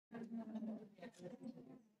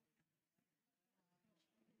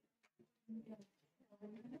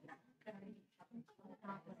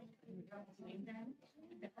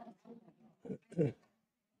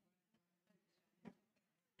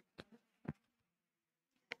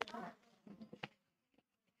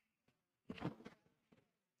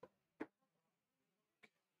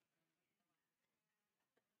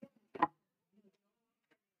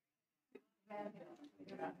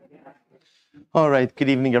All right, good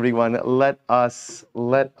evening, everyone. Let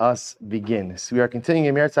us begin. So we are continuing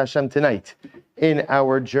in Yahrzeit Hashem tonight in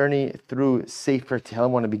our journey through Sefer Tehillim. I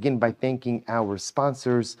want to begin by thanking our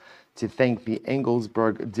sponsors, to thank the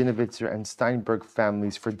Engelsberg, Dinovitzer, and Steinberg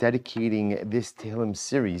families for dedicating this Tehillim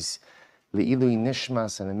series, Le'ilui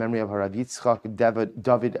Nishmas, and in memory of Harav Yitzchak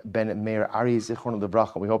David ben Meir Ari Zichron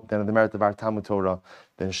Lebracha. We hope that in the merit of our Talmud Torah,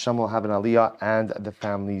 the Neshama will have an aliyah and the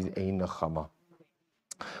families a nechama.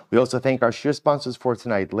 We also thank our shir sponsors for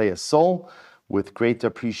tonight, Leah Sol, with great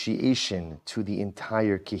appreciation to the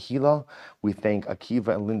entire Kehila. We thank Akiva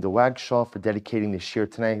and Linda Wagshaw for dedicating the shir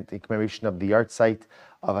tonight, the commemoration of the yahrzeit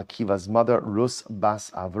of Akiva's mother, Rus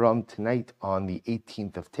Bas Avram, tonight on the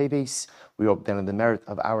 18th of Teves. We hope that in the merit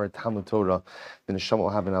of our Talmud Torah, the Neshama will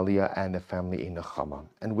have an aliyah and the family a nechama.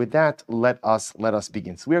 And with that, let us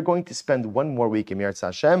begin. So we are going to spend one more week in Yahrzeit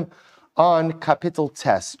Hashem on Kapitel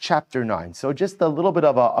Tes, Chapter 9. So just a little bit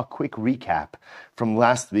of a quick recap from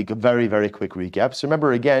last week, a very, very quick recap. So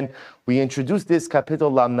remember again, we introduced this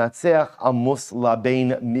Kapitel Lamnatzeach Amos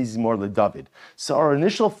Labein Mizmor LeDavid. So our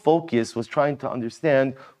initial focus was trying to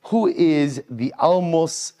understand who is the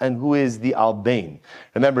Almos and who is the Albein.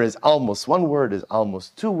 Remember, is Almos one word, is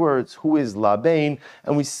Almos two words, who is Labein?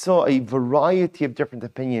 And we saw a variety of different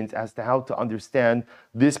opinions as to how to understand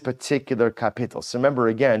this particular kapitel. So remember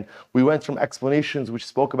again, we went from explanations which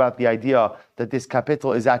spoke about the idea that this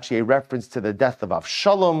kapitel is actually a reference to the death of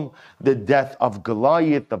Avshalom, the death of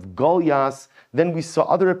Goliath, of Goliath. Then we saw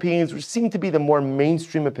other opinions which seemed to be the more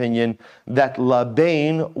mainstream opinion that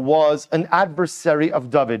Labain was an adversary of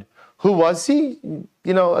David. Who was he?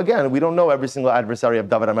 You know, again, we don't know every single adversary of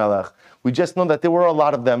David HaMelech. We just know that there were a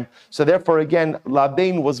lot of them. So therefore, again,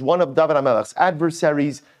 Labain was one of David HaMelech's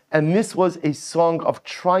adversaries. And this was a song of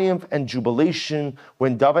triumph and jubilation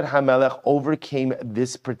when David HaMelech overcame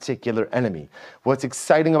this particular enemy. What's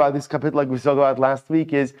exciting about this kapitel, like we spoke about last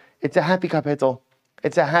week, is it's a happy kapitel.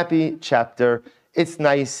 It's a happy chapter. It's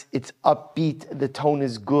nice. It's upbeat. The tone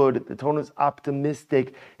is good. The tone is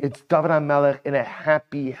optimistic. It's David HaMelech in a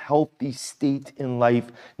happy, healthy state in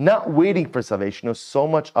life, not waiting for salvation. You know, so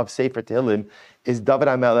much of Sefer Tehillim is David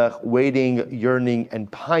HaMelech waiting, yearning,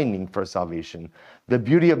 and pining for salvation. The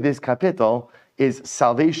beauty of this kapitel is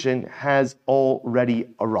salvation has already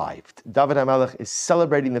arrived. David HaMelech is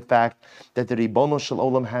celebrating the fact that the Ribono Shel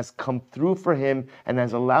Olam has come through for him and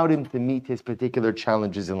has allowed him to meet his particular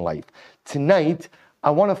challenges in life. Tonight, I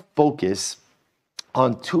want to focus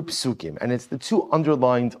on two psukim, and it's the two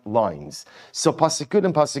underlined lines. So Pasuk Yud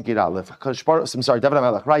and Pasuk Yud Aleph. David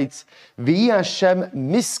HaMelech writes, V'yi Hashem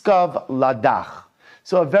miskav ladach.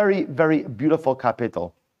 So a very, very beautiful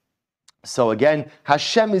kapitel. So again,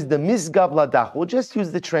 Hashem is the Misgav Ladach. We'll just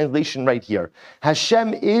use the translation right here.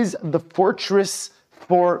 Hashem is the fortress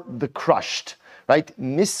for the crushed, right?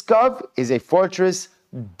 Misgav is a fortress.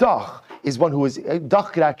 Dach is one who is,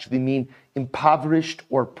 Dach could actually mean impoverished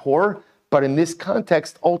or poor, but in this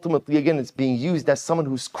context, ultimately, again, it's being used as someone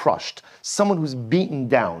who's crushed, someone who's beaten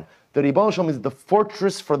down. The Ribono Shel Olam is the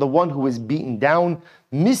fortress for the one who is beaten down.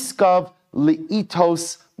 Miskav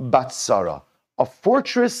Leitos Batsara, a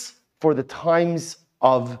fortress for the times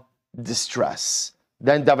of distress.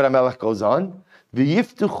 Then David HaMelech goes on,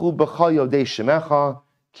 V'yiftuchu b'cha yodei shemecha,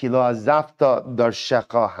 ki lo azavta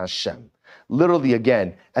darshecha Hashem. Literally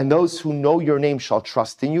again, and those who know your name shall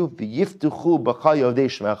trust in you. V'yiftuchu b'cha yodei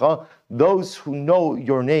shemecha. Those who know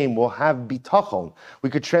your name will have bitachon. We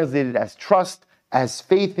could translate it as trust, as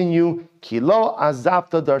faith in you. Ki lo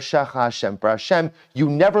azavta darshecha Hashem. For Hashem, you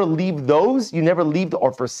never leave those, you never leave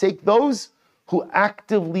or forsake those who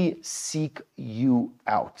actively seek you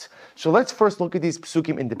out. So let's first look at these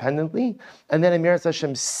psukim independently, and then in Yahrzeit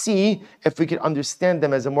Hashem see if we can understand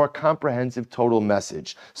them as a more comprehensive total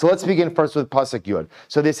message. So let's begin first with Pasuk Yud.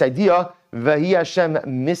 So this idea, V'hi Hashem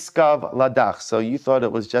miskav ladach. So you thought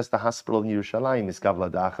it was just a hospital in Yerushalayim, miskav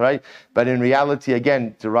ladach, right? But in reality,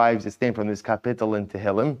 again, derives its name from this kapitel in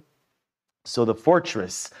Tehillim. So the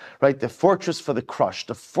fortress, right? The fortress for the crushed,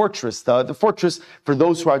 the fortress for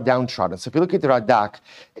those who are downtrodden. So if you look at the Radak,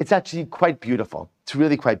 it's actually quite beautiful. It's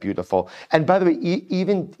really quite beautiful. And by the way,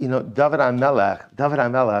 even David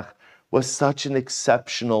HaMelech was such an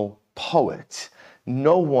exceptional poet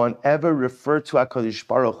no one ever referred to HaKadosh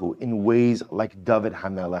Baruch Hu in ways like David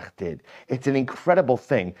HaMelech did. It's an incredible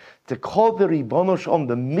thing to call the Ribono Shalom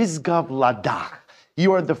the Mizgav Ladach.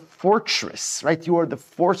 You are the fortress, right? You are the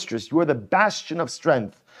fortress. You are the bastion of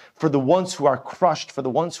strength for the ones who are crushed, for the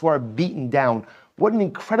ones who are beaten down. What an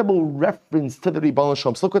incredible reference to the Ribono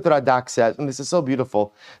Shalom. So look what the Radak says, and this is so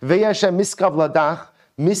beautiful. Ve'yashem Mizgav Ladach.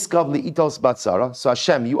 Miskav li'itos batzara. So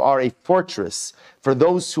Hashem, you are a fortress for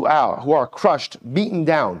those who are crushed, beaten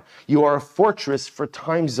down. You are a fortress for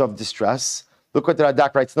times of distress. Look what the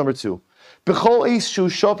Radak writes, number 2. B'chol eishu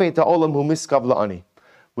shofet ha'olam hu miskav la'ani.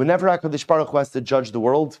 Whenever HaKadosh Baruch Hu has to judge the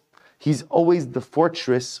world, He's always the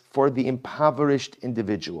fortress for the impoverished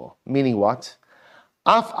individual. Meaning what?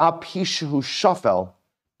 Af apishu shofel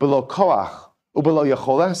below koach ubelow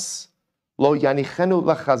yacholes lo yanichenu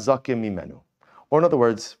lachazakim mimenu. Or in other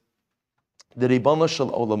words, the Ribono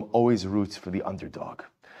Shel Olam always roots for the underdog.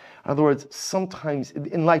 In other words, sometimes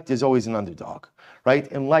in life there's always an underdog, right?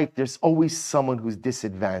 In life there's always someone who's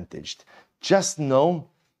disadvantaged. Just know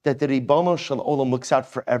that the Ribono Shel Olam looks out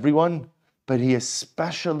for everyone, but He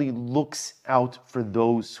especially looks out for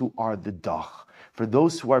those who are the dach, for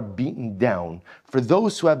those who are beaten down, for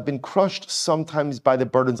those who have been crushed sometimes by the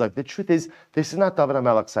burdens of life. The truth is, this is not David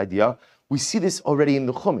HaMelech's idea. We see this already in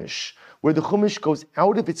the Chumash, where the Chumash goes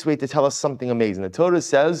out of its way to tell us something amazing. The Torah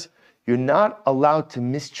says you're not allowed to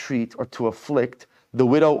mistreat or to afflict the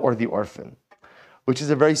widow or the orphan, which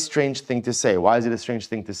is a very strange thing to say. Why is it a strange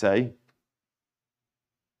thing to say?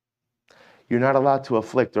 You're not allowed to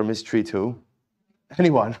afflict or mistreat who?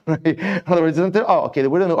 Anyone, right? In other words, the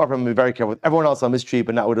widow and the orphan, be very careful with. Everyone else I'll mistreat,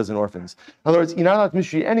 but not widows and orphans. In other words, you're not allowed to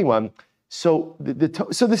mistreat anyone. So,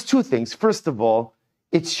 so there's two things. First of all,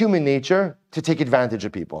 it's human nature to take advantage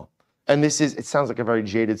of people. And it sounds like a very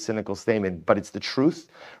jaded, cynical statement, but it's the truth,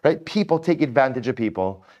 right? People take advantage of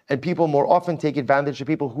people, and people more often take advantage of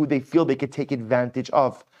people who they feel they could take advantage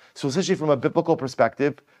of. So essentially from a biblical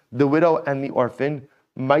perspective, the widow and the orphan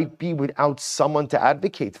might be without someone to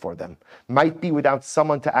advocate for them, might be without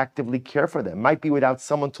someone to actively care for them, might be without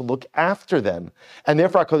someone to look after them. And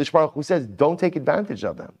therefore, HaKadosh Baruch Hu says, don't take advantage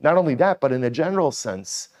of them. Not only that, but in a general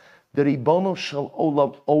sense, the Ribono Shel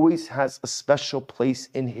Olam always has a special place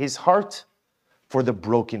in His heart for the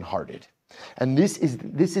brokenhearted. And this is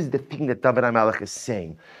the thing that David HaMelech is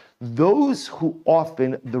saying. Those who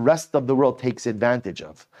often the rest of the world takes advantage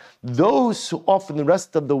of, those who often the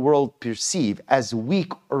rest of the world perceive as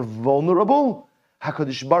weak or vulnerable,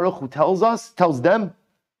 HaKadosh Baruch Hu tells them,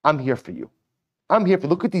 I'm here for you. I'm here for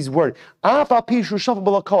you. Look at these words. There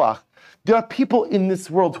are people in this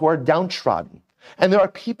world who are downtrodden. And there are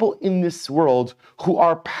people in this world who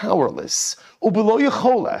are powerless,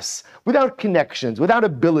 without connections, without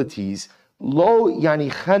abilities. Lo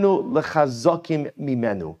yanichenu lechazakim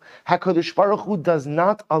mimenu. HaKadosh Baruch Hu does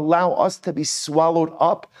not allow us to be swallowed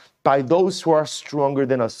up by those who are stronger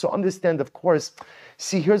than us. So understand, of course,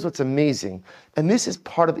 see, here's what's amazing. And this is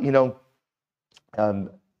part of, one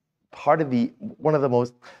of the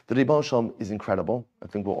most, the Ribono Shel Olam is incredible. I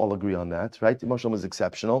think we'll all agree on that, right? The Ribono Shel Olam is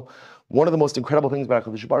exceptional. One of the most incredible things about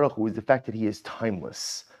HaKadosh Baruch Hu is the fact that He is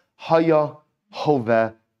timeless. Haya,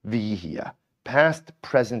 Hove, V'yihya. Past,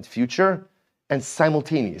 present, future, and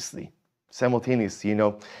simultaneously,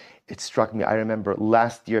 it struck me. I remember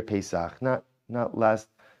last year Pesach, not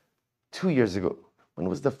 2 years ago. When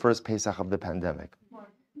was the first Pesach of the pandemic?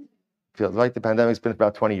 Feels like the pandemic's been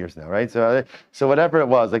about 20 years now, right? So whatever it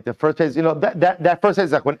was, like the first Pesach, that first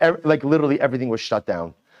Pesach when literally everything was shut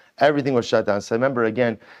down. Everything was shut down. So I remember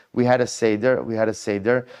again, we had a seder.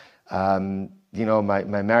 My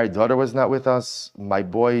married daughter was not with us. My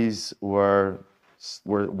boys were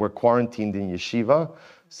quarantined in yeshiva.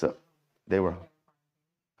 So they were.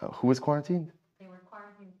 Who was quarantined? They were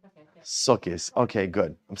quarantined. Sukkis. Okay,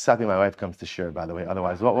 good. I'm stopping. My wife comes to share, by the way.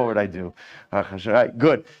 Otherwise, what would I do? Right,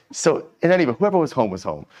 good. So, in any event, whoever was home was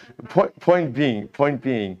home. Point being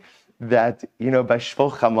that, by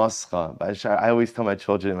Shvol Chamascha, I always tell my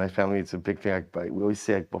children and my family, it's a big thing. We always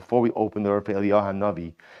say, before we open the door for Eliyahu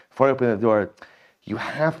HaNavi, before we open the door, you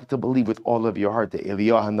have to believe with all of your heart that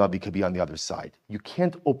Eliyahu HaNavi could be on the other side. You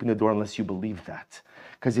can't open the door unless you believe that.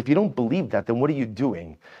 Because if you don't believe that, then what are you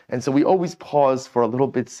doing? And so we always pause for a little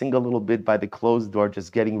bit, sing a little bit by the closed door,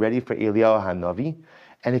 just getting ready for Eliyahu HaNavi.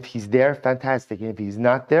 And if he's there, fantastic. And if he's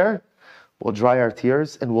not there, we'll dry our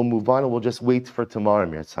tears and we'll move on and we'll just wait for tomorrow,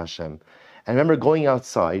 Mirz Hashem. And remember going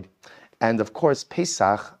outside, and of course,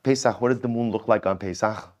 Pesach, what does the moon look like on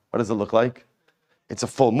Pesach? What does it look like? It's a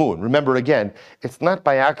full moon. Remember again, it's not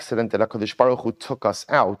by accident that HaKadosh Baruch Hu took us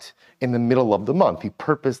out in the middle of the month. He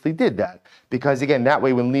purposely did that. Because again, that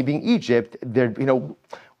way when leaving Egypt,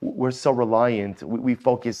 we're so reliant. We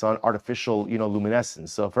focus on artificial,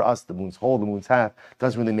 luminescence. So for us, the moon's whole, the moon's half,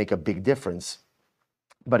 doesn't really make a big difference.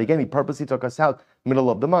 But again, he purposely took us out middle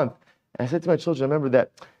of the month. And I said to my children, remember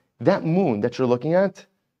that moon that you're looking at,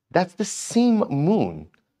 that's the same moon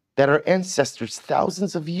that our ancestors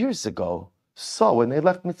thousands of years ago saw when they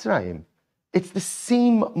left Mitzrayim. It's the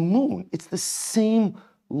same moon. It's the same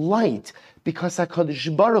light. Because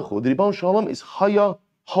HaKadosh Baruch Hu, the Ribbon Shalom, is Haya,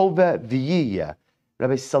 Hove, V'yiyeh.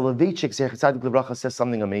 Rabbi Soloveitchik Zecher Tzadik Livracha says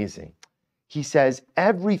something amazing. He says,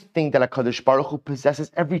 everything that HaKadosh Baruch Hu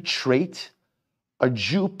possesses, every trait, a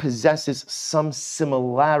Jew possesses some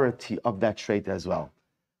similarity of that trait as well.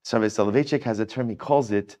 So Rabbi Soloveitchik has a term, he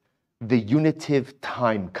calls it the unitive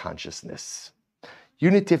time consciousness.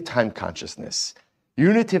 Unitive time consciousness.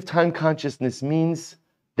 Unitive time consciousness means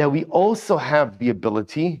that we also have the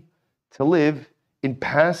ability to live in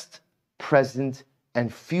past, present,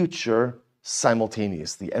 and future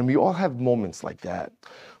simultaneously. And we all have moments like that.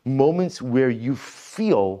 Moments where you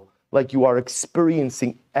feel like you are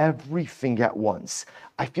experiencing everything at once.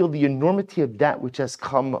 I feel the enormity of that which has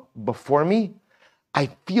come before me. I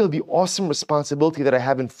feel the awesome responsibility that I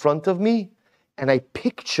have in front of me, and I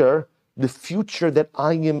picture the future that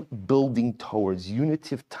I am building towards,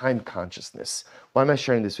 unitive time consciousness. Why am I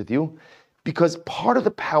sharing this with you? Because part of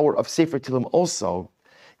the power of Sefer Tehillim also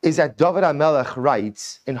is that David HaMelech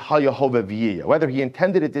writes in Hayahove V'yiyeh, whether he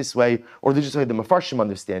intended it this way or just the way the Mefarshim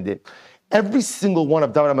understand it, every single one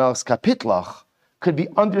of David HaMelech's kapitlach could be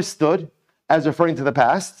understood as referring to the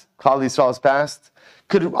past, Klal Yisrael's past,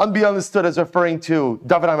 could be understood as referring to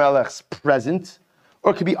David HaMelech's present,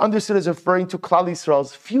 or could be understood as referring to Klal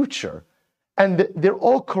Yisrael's future. And they're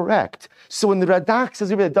all correct. So when the Radak says,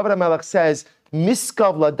 David HaMelech says,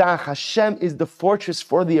 Miskav Ladach, Hashem is the fortress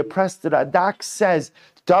for the oppressed, the Radak says,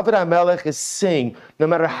 David HaMelech is saying, no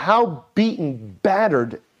matter how beaten,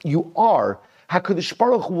 battered you are, HaKadosh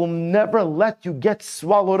Baruch Hu will never let you get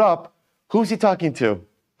swallowed up. Who's he talking to?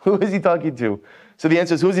 Who is he talking to? So the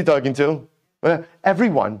answer is, who is he talking to?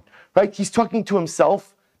 Everyone, right? He's talking to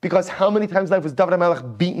himself, because how many times in life was David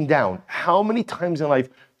HaMelech beaten down? How many times in life?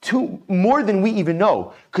 More than we even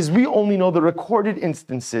know, because we only know the recorded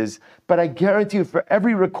instances. But I guarantee you, for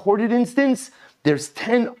every recorded instance, there's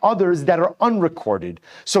 10 others that are unrecorded.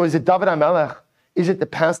 So is it David HaMelech? Is it the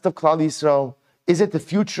past of Klal Yisrael? Is it the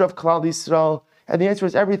future of Klal Yisrael? And the answer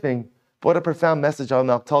is everything. But what a profound message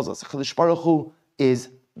Allah tells us. HaKadosh Baruch Hu is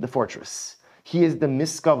the fortress. He is the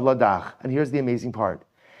Miskav Ladach. And here's the amazing part.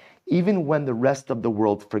 Even when the rest of the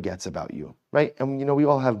world forgets about you, right? And we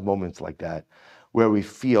all have moments like that where we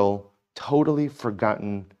feel totally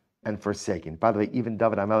forgotten and forsaken. By the way, even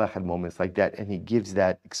David HaMelech had moments like that, and he gives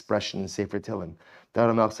that expression in Sefer Tehillim.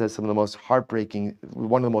 David HaMelech says one of the most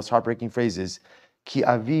heartbreaking phrases, Ki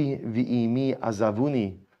avi v'imi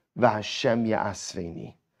azavuni v'Hashem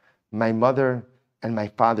ya'asveni. My mother and my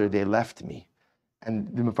father, they left me. And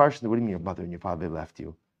the Mefarshim, what do you mean your mother and your father, they left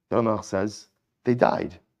you? David HaMelech says, they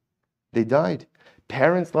died. They died.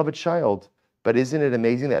 Parents love a child, but isn't it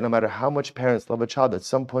amazing that no matter how much parents love a child, at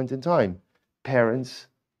some point in time, parents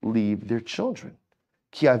leave their children.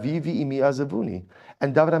 Ki avivi imi azavuni.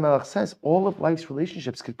 And David HaMelech says all of life's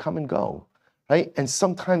relationships could come and go, right? And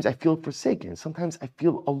sometimes I feel forsaken. Sometimes I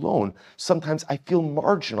feel alone. Sometimes I feel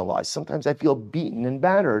marginalized. Sometimes I feel beaten and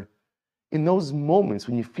battered. In those moments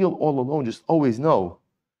when you feel all alone, just always know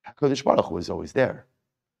HaKadosh Baruch Hu is always there.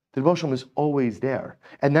 The Rebbe Shalom is always there.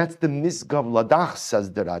 And that's the Misgav Ladach,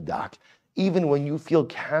 says the Radak. Even when you feel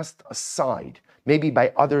cast aside, maybe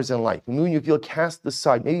by others in life, when you feel cast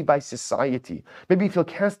aside, maybe by society, maybe you feel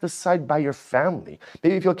cast aside by your family,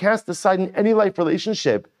 maybe you feel cast aside in any life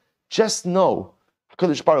relationship, just know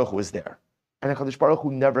HaKadosh Baruch Hu is there. And HaKadosh Baruch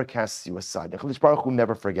Hu never casts you aside. HaKadosh Baruch Hu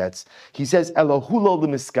never forgets. He says, Elohu lo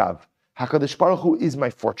l'miskav. HaKadosh Baruch Hu is my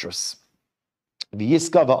fortress.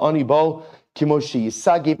 V'yiskav ha'ani bo kimo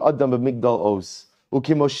sheyisagiv adam b'migdal os.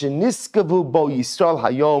 Ukimo sheniskavu bo Yisrael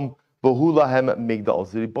hayom Bohu lahem migdal.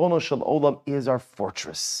 The Ribono Shel Olam is our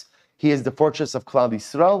fortress. He is the fortress of Klal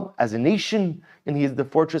Yisrael as a nation, and he is the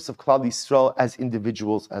fortress of Klal Yisrael as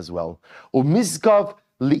individuals as well. Umizgav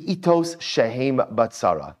liitos shehem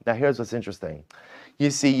batzara. Now here's what's interesting. You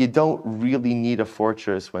see, you don't really need a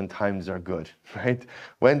fortress when times are good, right?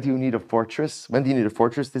 When do you need a fortress? When do you need a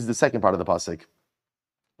fortress? This is the second part of the pasuk.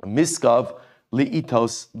 Mizgav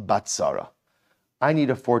liitos batzara. I need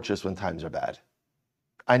a fortress when times are bad.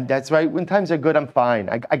 And that's right, when times are good, I'm fine.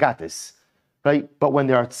 I got this, right? But when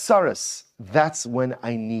there are tsaras, that's when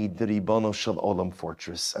I need the Ribono Shel Olam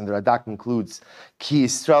fortress. And the Radak concludes, Ki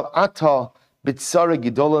Yisrael ata b'tzara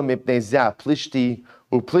gidola mipnei zeh plishti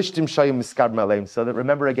u'plishtim shayim miskar maleim. So that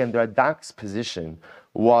remember again, the Radak's position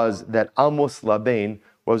was that Amos Labain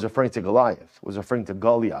was referring to Goliath, was referring to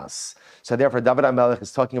Goliath. So therefore, David HaMelech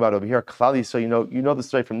is talking about over here, Klal Yisrael, you know the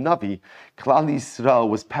story from Navi, Klal Yisrael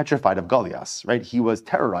was petrified of Goliath, right? He was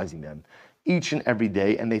terrorizing them each and every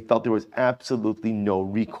day, and they felt there was absolutely no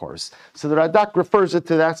recourse. So the Radak refers it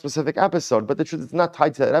to that specific episode, but the truth is not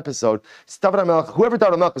tied to that episode. It's David HaMelech, whoever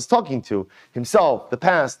David HaMelech was talking to, himself, the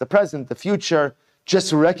past, the present, the future,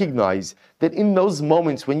 just recognize that in those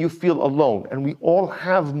moments when you feel alone, and we all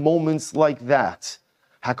have moments like that,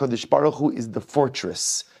 HaKadosh Baruch Hu is the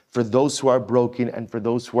fortress for those who are broken and for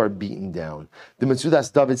those who are beaten down. The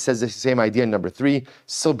Metzudas David says the same idea in number 3,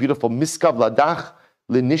 so beautiful, Miskav Ladach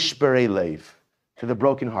L'nishberei Leiv, to the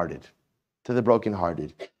brokenhearted, to the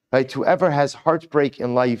brokenhearted. Right? Whoever has heartbreak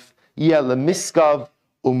in life, Yeh L'miskav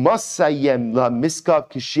Umasayem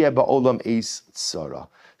L'miskav Kisheh Ba'olam Eis Tzara.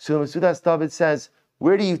 So the Metzudas David says,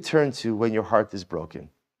 where do you turn to when your heart is broken?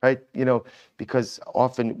 Right? Because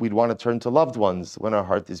often we'd want to turn to loved ones when our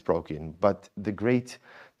heart is broken. But the great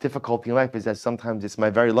difficulty in life is that sometimes it's my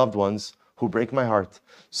very loved ones who break my heart.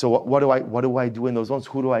 So what do I do in those ones?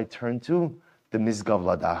 Who do I turn to? The Mizgav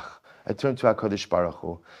Ladach. I turn to HaKadosh Baruch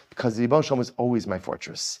Hu. Because the Rebbe Shalom is always my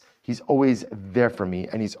fortress. He's always there for me,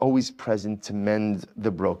 and he's always present to mend the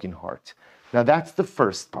broken heart. Now that's the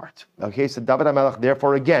first part. Okay, so David HaMelech,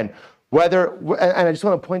 therefore again, and I just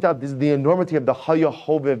want to point out, this is the enormity of the Haya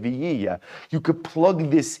Hove V'Yiyah. You could plug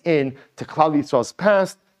this in to Klal Yisrael's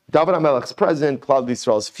past, David HaMelech's present, Klal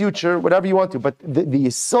Yisrael's future, whatever you want to, but the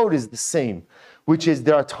yesod is the same, which is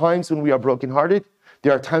there are times when we are brokenhearted,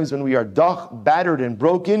 there are times when we are battered and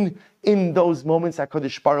broken. In those moments,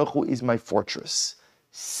 HaKadosh Baruch Hu is my fortress.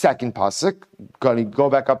 Second pasuk, going to go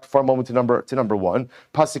back up for a moment to number 1,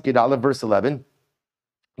 pasuk Yud Aleph, verse 11.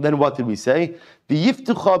 Then what did we say?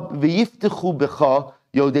 V'yiftechu b'cha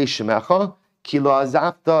yodei shemecha ki lo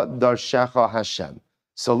azavta darshecha Hashem.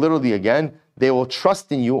 So literally again, they will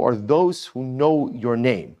trust in you, or those who know your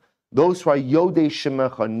name. Those who are yodei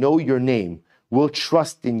shemecha, know your name, will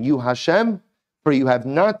trust in you, Hashem, for you have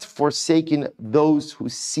not forsaken those who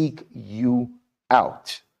seek you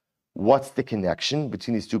out. What's the connection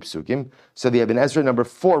between these two psukim? So the Ibn Ezra number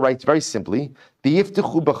 4 writes very simply,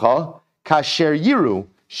 V'yiftechu b'cha kasher yiru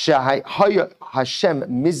Hashem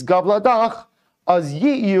mizgav ladach az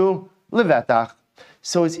yiyu levetach.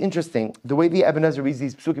 So it's interesting. The way the Ibn Ezra reads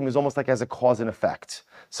these psukim is almost like as a cause and effect.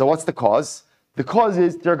 So what's the cause? The cause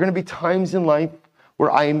is there are going to be times in life where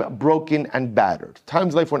I am broken and battered.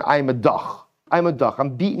 Times in life when I am a dach.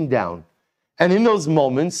 I'm beaten down. And in those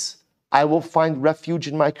moments, I will find refuge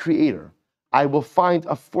in my Creator. I will find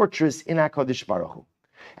a fortress in HaKadosh Baruch Hu.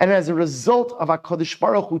 And as a result of HaKadosh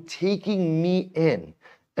Baruch Hu taking me in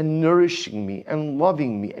and nourishing me and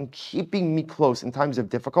loving me and keeping me close in times of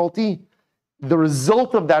difficulty, the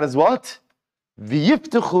result of that is what?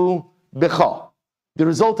 V'yiftechu b'cha. The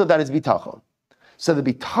result of that is bitachon. So the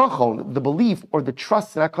bitachon, the belief or the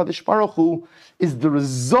trust in HaKadosh Baruch Hu, is the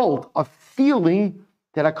result of feeling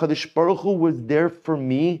that HaKadosh Baruch Hu was there for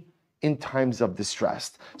me in times of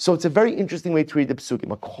distress. So it's a very interesting way to read the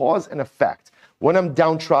psukim, a cause and effect. When I'm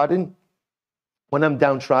downtrodden,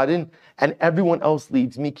 and everyone else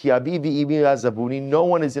leads me, ki abi v'iimi azavuni, no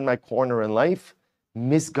one is in my corner in life,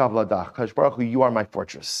 misgav ladach, HaKadosh Baruch Hu, you are my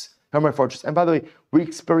fortress. You are my fortress. And by the way, we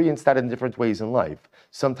experience that in different ways in life.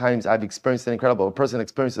 Sometimes a person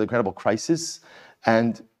experiences an incredible crisis,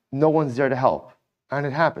 and no one's there to help. And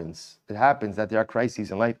it happens that there are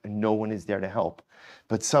crises in life and no one is there to help.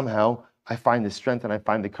 But somehow I find the strength and I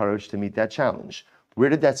find the courage to meet that challenge. Where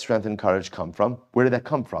did that strength and courage come from? Where did that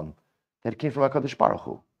come from? That came from HaKadosh Baruch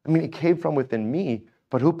Hu. I mean, it came from within me,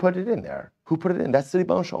 but who put it in there? Who put it in? That's the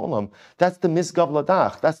Ribbon Shalom. That's the Misgav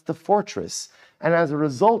Ladach. That's the fortress. And as a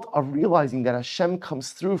result of realizing that Hashem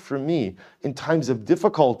comes through for me in times of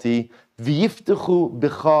difficulty, V'yiftechu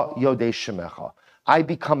b'cha yodei shemecha. I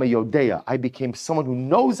become a Yodeya. I became someone who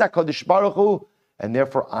knows HaKadosh Baruch Hu, and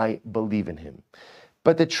therefore I believe in Him.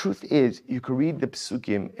 But the truth is, you could read the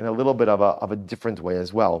psukim in a little bit of a different way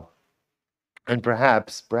as well. And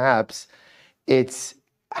perhaps it's,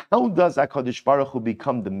 how does HaKadosh Baruch Hu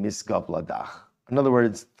become the Misgav Ladach? In other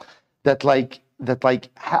words, how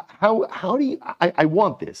do you, I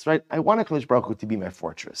want this, right? I want HaKadosh Baruch Hu to be my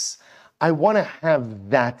fortress. I want to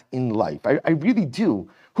have that in life. I really do.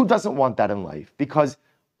 Who doesn't want that in life? Because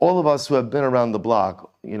all of us who have been around the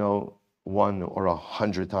block, 1 or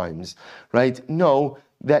 100 times, right, know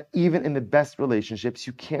that even in the best relationships,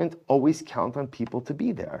 you can't always count on people to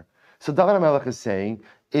be there. So David HaMelech is saying,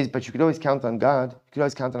 but you could always count on God. You could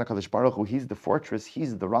always count on HaKadosh Baruch Hu. He's the fortress.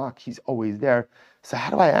 He's the rock. He's always there. So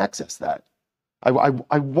how do I access that?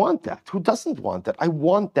 I want that. Who doesn't want that? I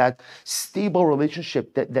want that stable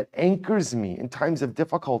relationship that anchors me in times of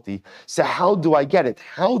difficulty. So how do I get it?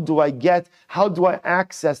 How do I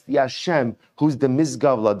access the Hashem who's the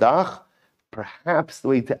Mizgav Ladach? Perhaps the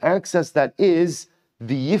way to access that is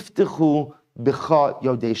the Yiftechu B'cha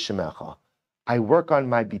Yodei Shemecha. I work on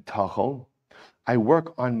my bitachon. I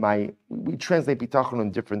work on we translate bitachon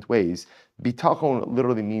in different ways. Bitachon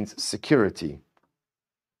literally means security,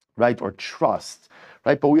 right, or trust,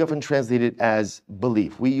 right? But we often translate it as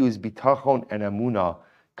belief. We use bitachon and emunah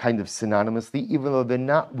kind of synonymously, even though they're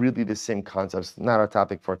not really the same concepts. Not our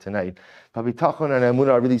topic for tonight. But bitachon and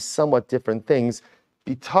emunah are really somewhat different things.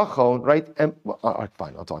 Bitachon, right?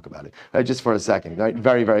 Fine, I'll talk about it. Right, just for a second, right?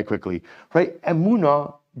 Very, very quickly, right?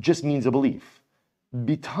 Emunah just means a belief.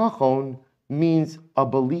 Bitachon means a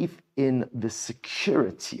belief in the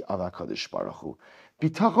security of HaKadosh Baruch Hu.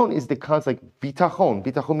 Bitachon is the concept, bitachon.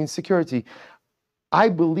 Bitachon means security. I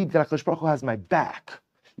believe that HaKadosh Baruch Hu has my back.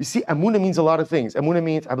 You see, Emunah means a lot of things. Emunah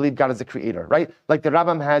means I believe God is the creator, right? Like the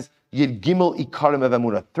Rambam has Yid Gimel Ikarim of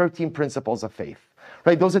Emunah, 13 principles of faith,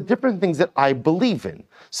 right? Those are different things that I believe in.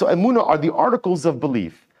 So Emunah are the articles of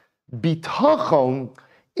belief. Bitachon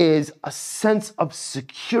is a sense of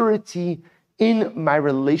security in my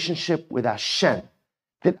relationship with Hashem,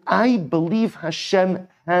 that I believe Hashem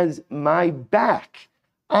has my back.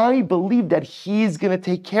 I believe that He's going to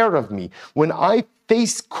take care of me. When I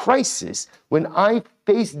face crisis, when I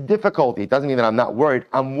face difficulty, it doesn't mean that I'm not worried.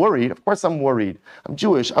 I'm worried. Of course I'm worried. I'm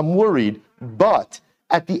Jewish. I'm worried. But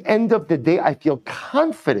at the end of the day, I feel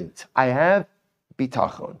confident. I have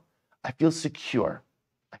bitachon. I feel secure.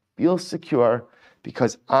 I feel secure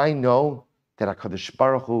because I know that HaKadosh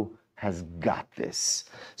Baruch Hu has got this.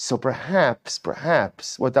 So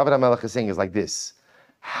perhaps, what David HaMelech is saying is like this.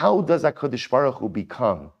 How does HaKadosh Baruch Hu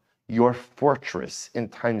become your fortress in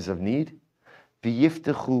times of need?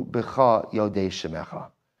 V'yiftechu b'cha yodei shemecha.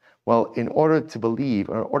 Well, in order to believe,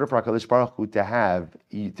 or in order for HaKadosh Baruch Hu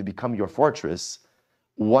to become your fortress,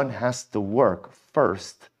 one has to work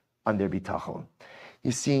first on their bitachon.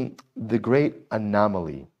 You see, the great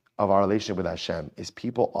anomaly of our relationship with Hashem is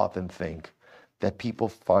people often think that people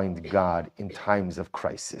find God in times of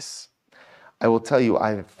crisis. I will tell you,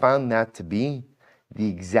 I have found that to be the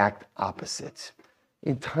exact opposite.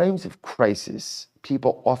 In times of crisis,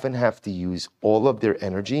 people often have to use all of their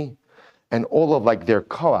energy and all of their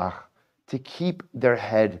koach to keep their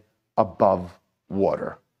head above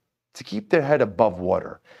water. To keep their head above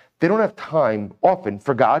water. They don't have time often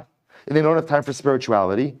for God, and they don't have time for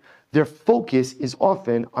spirituality. Their focus is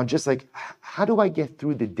often on just how do I get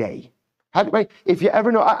through the day? If you ever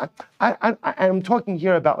know, I'm talking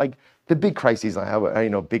here about the big crises. I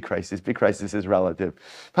know big crisis is relative.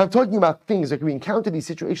 But I'm talking about things we encounter these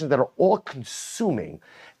situations that are all consuming.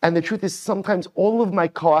 And the truth is sometimes all of my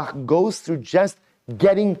koach goes through just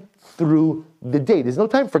getting through the day. There's no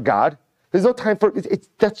time for God. There's no time for,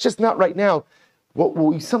 that's just not right now. What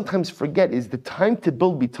we sometimes forget is the time to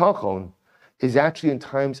build bitachon is actually in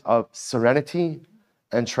times of serenity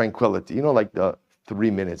and tranquility. You know, the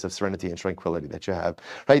 3 minutes of serenity and tranquility that you have,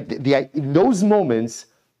 right? In those moments,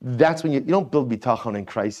 that's when you don't build bitachon in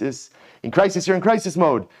crisis. In crisis, you're in crisis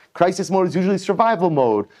mode. Crisis mode is usually survival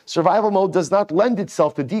mode. Survival mode does not lend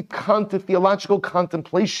itself to deep theological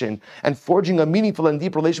contemplation and forging a meaningful and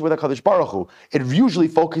deep relation with HaKadosh Baruch Hu. It usually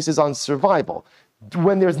focuses on survival.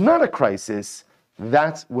 When there's not a crisis,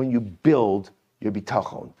 that's when you build your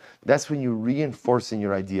bitachon. That's when you reinforce in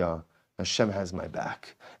your idea, Hashem has my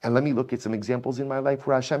back. And let me look at some examples in my life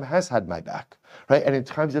where Hashem has had my back, right? And in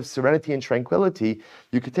times of serenity and tranquility,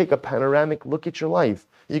 you could take a panoramic look at your life.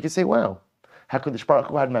 You could say, wow, HaKadosh Baruch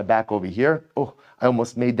Hu had my back over here. Oh, I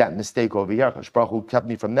almost made that mistake over here. HaKadosh Baruch Hu kept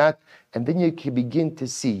me from that. And then you can begin to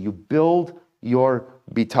see, you build your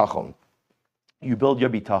bitachon. You build your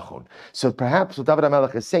bitachon. So perhaps what David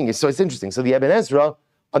HaMelech is saying is, so it's interesting. So the Ibn Ezra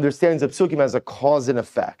understands the psukim as a cause and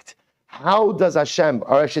effect. How does Hashem,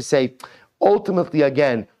 or I should say, ultimately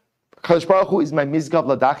again, HaKadosh Baruch Hu is my mizgav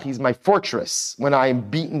ladach, He's my fortress when I am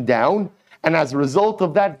beaten down, and as a result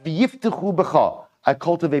of that, v'yiftechu b'cha, I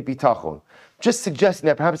cultivate bitachon. Just suggesting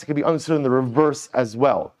that perhaps it can be understood in the reverse as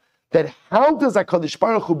well. That how does HaKadosh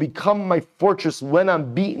Baruch Hu become my fortress when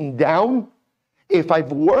I'm beaten down? If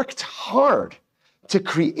I've worked hard to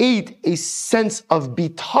create a sense of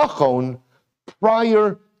bitachon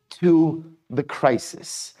prior to the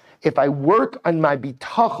crisis. If I work on my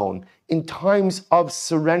bitachon in times of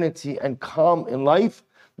serenity and calm in life,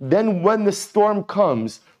 then when the storm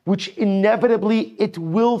comes, which inevitably it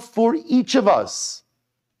will for each of us,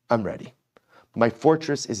 I'm ready. My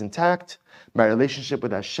fortress is intact, my relationship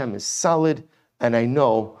with Hashem is solid, and I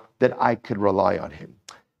know that I could rely on him.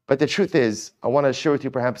 But the truth is, I want to share with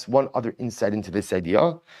you perhaps one other insight into this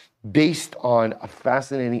idea based on a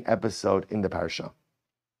fascinating episode in the parasha.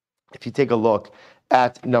 If you take a look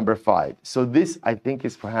at number 5. So this, I think,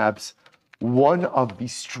 is perhaps one of the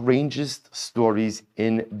strangest stories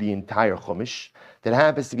in the entire Chumash that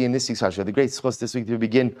happens to be in this week's parasha. The great schos this week to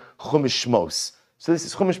begin Chumash Shmos. So this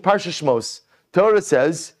is Chumash Parsha Shmos. Torah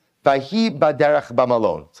says, "Vahi baderach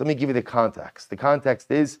bamalon." So let me give you the context. The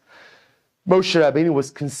context is Moshe Rabbeinu was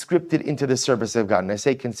conscripted into the service of God. And I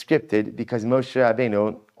say conscripted because Moshe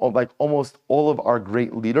Rabbeinu, like almost all of our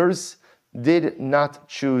great leaders, did not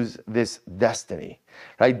choose this destiny.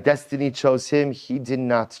 Right? Destiny chose him. He did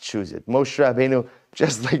not choose it. Moshe Rabbeinu,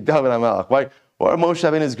 just like David HaMelech, right? What are Moshe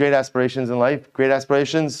Rabbeinu's great aspirations in life? Great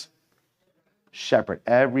aspirations? Shepherd.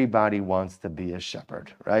 Everybody wants to be a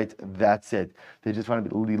shepherd, right? That's it. They just want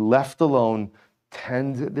to be left alone,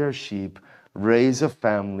 tend their sheep, raise a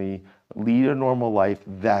family, lead a normal life.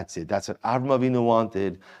 That's it. That's what Avraham Avinu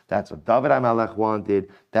wanted. That's what David HaMelech wanted.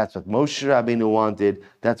 That's what Moshe Rabbeinu wanted.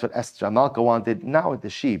 That's what Esther HaMelka wanted. Not with the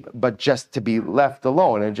sheep, but just to be left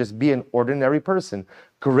alone and just be an ordinary person.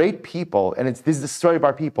 Great people, and this is the story of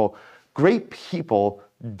our people. Great people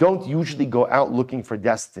don't usually go out looking for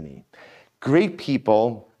destiny. Great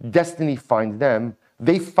people, destiny finds them.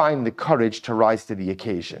 They find the courage to rise to the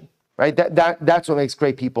occasion. Right? That's what makes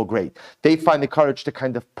great people great. They find the courage to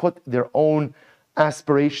kind of put their own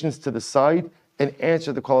aspirations to the side and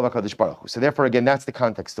answer the call of HaKadosh Baruch Hu. So therefore, again, that's the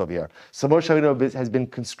context over here. So Moshe Rabbeinu has been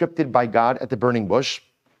conscripted by God at the burning bush.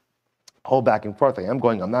 Hold back and forth. I'm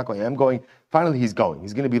going, I'm not going, I'm going. Finally, he's going.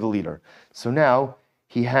 He's going to be the leader. So now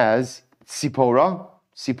he has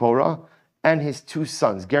Sipporah, and his 2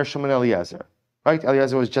 sons, Gershom and Eliezer. Right?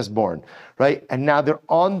 Eliezer was just born. Right? And now they're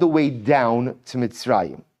on the way down to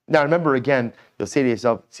Mitzrayim. Now remember again, you'll say to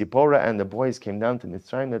yourself, Tzipporah and the boys came down to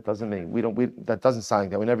Mitzrayim. That doesn't mean that doesn't sound like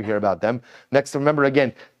that. We never hear about them. Next, remember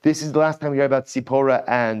again, this is the last time we hear about Tzipporah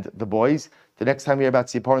and the boys. The next time we hear about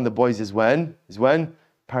Tzipporah and the boys is when?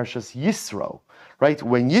 Parshas Yisro, right?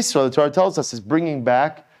 When Yisro, the Torah tells us, is bringing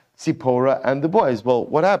back Tzipporah and the boys. Well,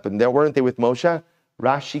 what happened? Weren't they with Moshe?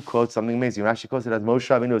 Rashi quotes something amazing. Rashi quotes it as Moshe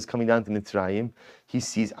Rabbeinu is coming down to Mitzrayim. He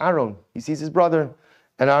sees Aaron. He sees his brother,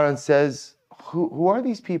 and Aaron says, Who are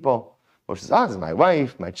these people? Moshe says, this is my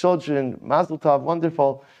wife, my children, Mazel Tov,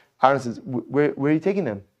 wonderful. Aaron says, where are you taking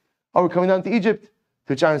them? Oh, we're coming down to Egypt.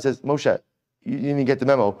 To which Aaron says, Moshe, you didn't get the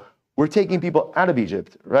memo. We're taking people out of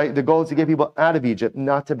Egypt, right? The goal is to get people out of Egypt,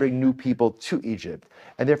 not to bring new people to Egypt.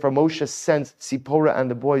 And therefore Moshe sends Tzipporah and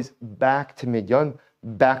the boys back to Midian,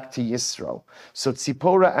 back to Yisro. So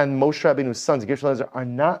Tzipporah and Moshe Rabbeinu's sons, Gershom and Eliezer, are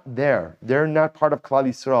not there. They're not part of Klal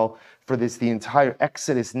Yisrael for the entire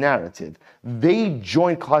Exodus narrative. They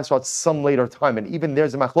joined Klal Yisrael at some later time, and even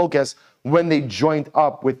there's a machlokes when they joined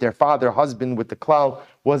up with their father, husband, with the Klal.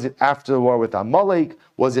 Was it after the war with Amalek?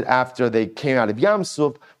 Was it after they came out of Yam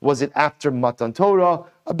Suf? Was it after Matan Torah?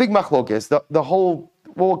 A big machlokes. The whole,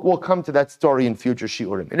 we'll come to that story in future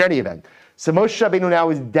shiurim. In any event, so Moshe Rabbeinu now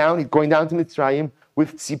is down, he's going down to Mitzrayim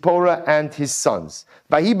with Tzipporah and his sons.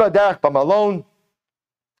 Vahi baderach bamalon.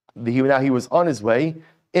 Now he was on his way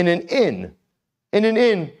in an inn.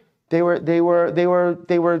 They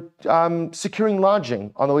were securing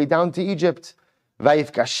lodging on the way down to Egypt.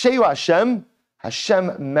 Vayifkasheu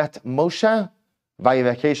Hashem met Moshe,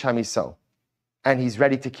 vayivakesh hamiso, and he's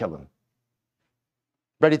ready to kill him.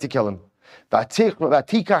 Vatikach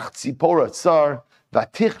Tzipporah tsar,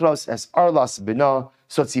 vatichros es arlas bina.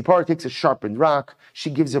 So Tzipporah takes a sharpened rock. She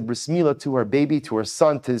gives a bris milah to her baby, to her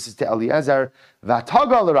son, to Eliezer.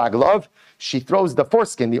 Vatagal raglov. She throws the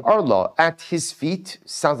foreskin, the arla, at his feet.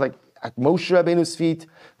 Sounds like at Moshe Rabbeinu's feet.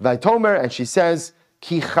 Vaitomer, and she says,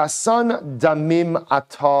 Ki chasan damim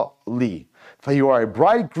ata li. For you are a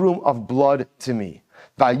bridegroom of blood to me.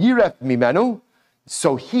 Vayiref mimenu.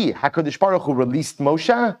 So he, HaKadosh Baruch Hu, released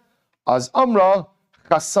Moshe. As Amra,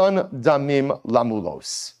 chasan damim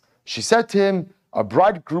lamulos. She said to him, a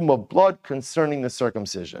bridegroom of blood concerning the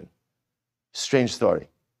circumcision. Strange story.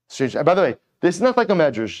 Strange. And by the way, this is not like a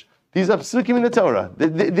medrash. These are psukim in the Torah.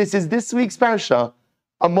 This is this week's parasha,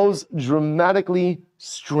 a most dramatically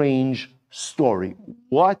strange story.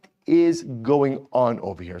 What is going on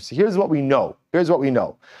over here? So here's what we know. All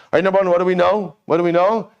right, number one, what do we know?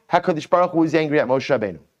 HaKadosh Baruch Hu is angry at Moshe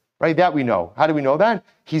Rabbeinu. Right, that we know. How do we know that?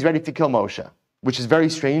 He's ready to kill Moshe, which is very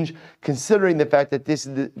strange, considering the fact that this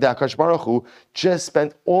is the HaKadosh Baruch Hu just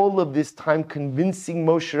spent all of this time convincing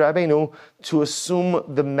Moshe Rabbeinu to assume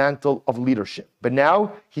the mantle of leadership. But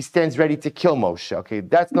now he stands ready to kill Moshe. Okay,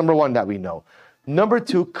 that's number one that we know. Number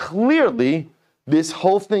two, clearly, this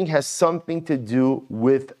whole thing has something to do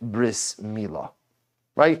with bris milah,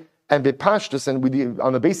 right? And bepashtus, and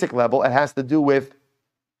on the basic level, it has to do with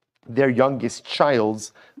their youngest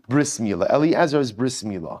child's bris milah. Eliezer's bris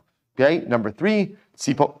milah. Okay, number 3,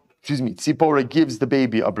 Tzipora gives the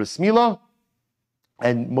baby a bris milah,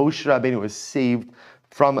 and Moshe Rabbeinu is saved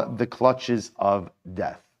from the clutches of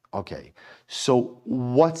death. Okay, so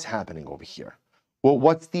what's happening over here? Well,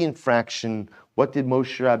 what's the infraction? What did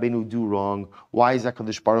Moshe Rabbeinu do wrong? Why is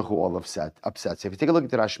HaKadosh Baruch Hu all upset? So if you take a look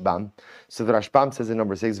at the Rashbam, so the Rashbam says in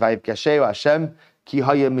number 6, Vayiv Kasheu Hashem ki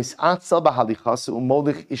haya mis'atzel b'halichasu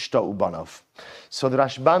u'molich ishta u'banav. So the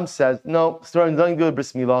Rashbam says, no, starting nothing to do with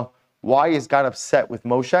bris milah. Why is God upset with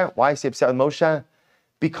Moshe? Why is he upset with Moshe?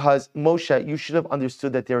 Because Moshe, you should have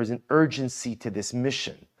understood that there is an urgency to this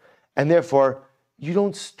mission. And therefore, you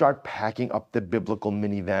don't start packing up the biblical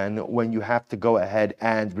minivan when you have to go ahead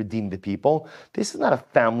and redeem the people. This is not a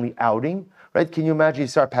family outing, right? Can you imagine you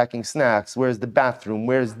start packing snacks? Where's the bathroom?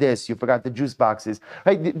 Where's this? You forgot the juice boxes,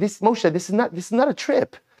 right? This, Moshe, this is not a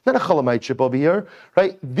trip. Not a Cholamite trip over here,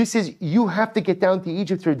 right? This is, you have to get down to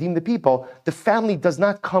Egypt to redeem the people. The family does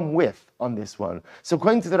not come with on this one. So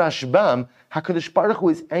according to the Rashbam, HaKadosh Baruch Hu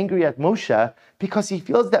is angry at Moshe because he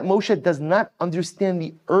feels that Moshe does not understand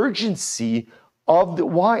the urgency of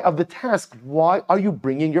the task. Why are you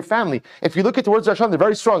bringing your family? If you look at the words of Rashbam, they're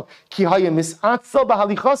very strong. Ki haya mis'atzel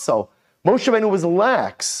b'halichaso. Moshe Rabbeinu was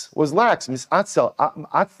lax. Mis'atzel.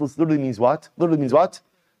 Atzlus literally means what?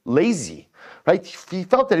 Lazy. Right? He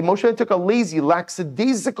felt that Moshe took a lazy,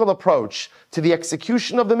 lackadaisical approach to the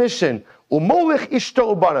execution of the mission. U'molech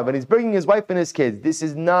ishto ubanav, and he's bringing his wife and his kids. This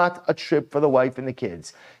is not a trip for the wife and the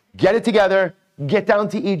kids. Get it together, get down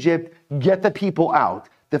to Egypt, get the people out.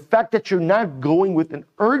 The fact that you're not going with an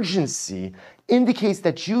urgency indicates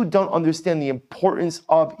that you don't understand the importance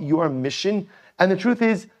of your mission. And the truth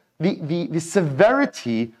is, the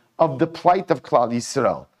severity of the plight of Klal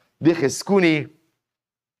Yisrael. Dicheskuni,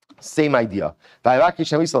 same idea. Moshe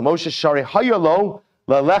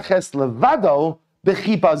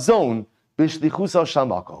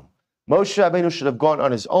Rabbeinu should have gone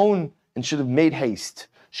on his own and should have made haste,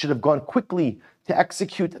 should have gone quickly to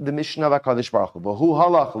execute the mission of HaKadosh Baruch Hu.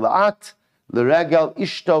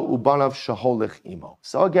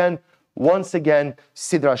 So again, once again,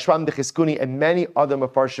 Sidra Shram Decheskuni and many other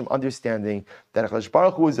Mefarshim understanding that HaKadosh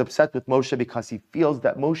Baruch Hu is upset with Moshe because he feels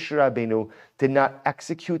that Moshe Rabbeinu did not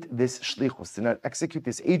execute this shlichus, did not execute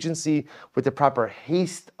this agency with the proper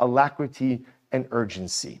haste, alacrity, and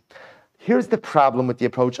urgency. Here's the problem with the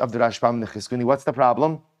approach of the Rashbam and the Cheskuni. What's the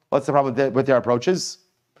problem? What's the problem with their approaches?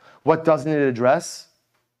 What doesn't it address?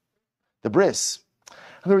 The bris. In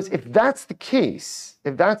other words, if that's the case,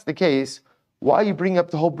 why are you bringing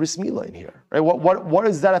up the whole bris milah in here? Right? What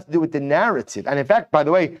does that have to do with the narrative? And in fact, by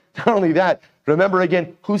the way, not only that, remember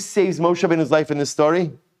again, who saves Moshe Rabbeinu's life in this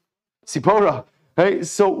story? Tzipora. Right?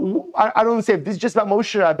 So I don't say if this is just about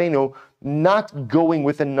Moshe Rabbeinu not going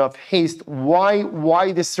with enough haste.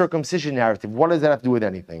 Why this circumcision narrative? What does that have to do with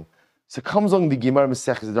anything? So comes along the Gemara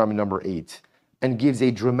Maseches Nedarim number 8 and gives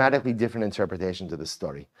a dramatically different interpretation to the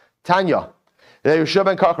story. Tanya, Yeshua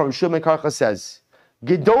ben Karcha says,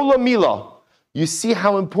 Gedola Milah. You see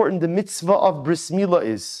how important the mitzvah of bris milah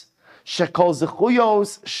is. Shekol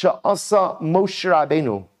zechuyos she'asa Moshe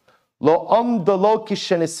Rabbeinu lo amdalo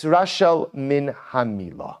kishenisrashel min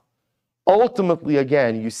hamilah. Ultimately,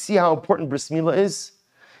 again, you see how important bris milah is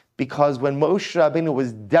because when Moshe Rabbeinu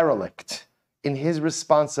was derelict in his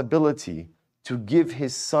responsibility to give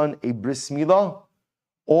his son a bris milah,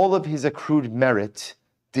 all of his accrued merit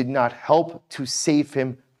did not help to save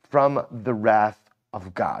him from the wrath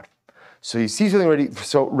of God. So you see something already.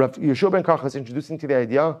 So Yeshua ben Karcha is introducing to the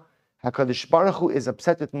idea, HaKadosh Baruch Hu is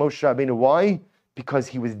upset with Moshe Rabbeinu. Why? Because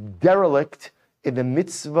he was derelict in the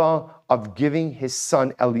mitzvah of giving his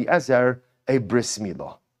son Eliezer a bris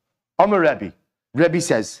milah. Amar Rebbe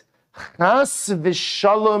says, Chas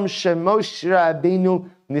v'shalom sheMoshe Rabbeinu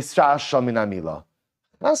nisra'ashal min hamilah.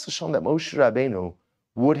 Chas v'shalom that Moshe Rabbeinu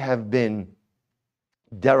would have been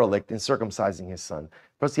derelict in circumcising his son.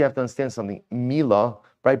 First, you have to understand something. Milah,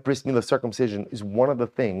 right? Bris milah, circumcision, is one of the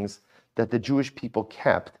things that the Jewish people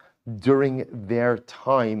kept during their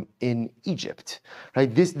time in Egypt.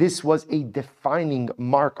 Right? This was a defining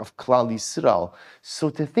mark of Klal Yisrael.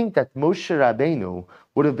 So to think that Moshe Rabbeinu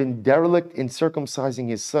would have been derelict in circumcising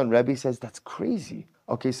his son, Rebbe says that's crazy.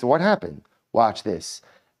 Okay, so what happened? Watch this.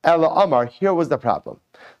 Ela Amar, here was the problem.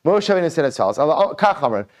 Moshe Rabbeinu said as follows. Kach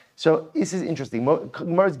Amar. So this is interesting.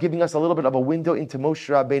 Gemara is giving us a little bit of a window into Moshe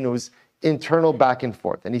Rabbeinu's internal back and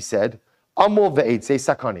forth. And he said, Amol ve'et, say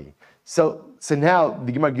sakani. So now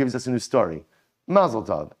the Gemara gives us a new story. Mazel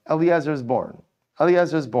tov. Eliezer is born.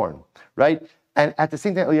 Right? And at the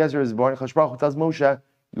same time Eliezer is born, Kadosh Baruch Hu tells Moshe,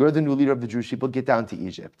 You're the new leader of the Jewish people. Get down to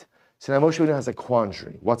Egypt. So now Moshe Rabbeinu has a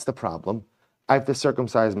quandary. What's the problem? I have to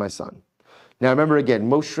circumcise my son. Now remember again,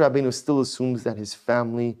 Moshe Rabbeinu still assumes that his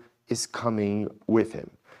family is coming with him.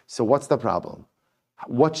 So what's the problem?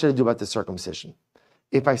 What should I do about the circumcision?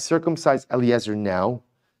 If I circumcise Eliezer now,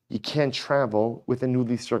 you can't travel with a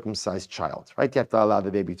newly circumcised child, right? You have to allow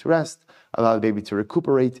the baby to rest, allow the baby to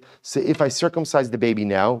recuperate. So if I circumcise the baby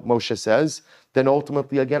now, Moshe says, then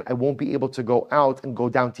ultimately, again, I won't be able to go out and go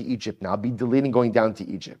down to Egypt now. I'll be delayed in going down to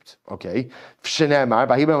Egypt, okay?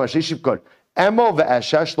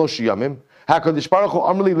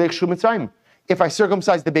 If I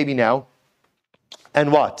circumcise the baby now,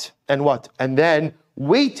 and what? And then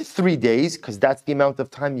wait 3 days, because that's the amount of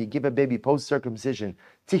time you give a baby post-circumcision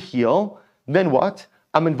to heal, then what?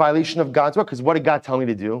 I'm in violation of God's word, because what did God tell me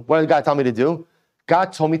to do? What did God tell me to do?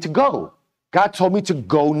 God told me to go. God told me to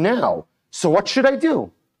go now. So what should I do?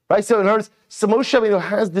 Right? So in other words, Moshe Rabbeinu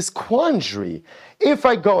has this quandary. If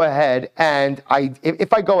I go ahead and I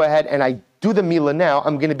do the milah now,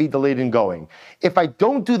 I'm going to be delayed in going. If I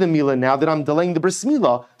don't do the milah now, then I'm delaying the bris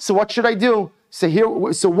milah. So what should I do? So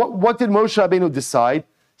what did Moshe Rabbeinu decide?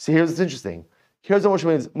 So here's what's interesting. Here's what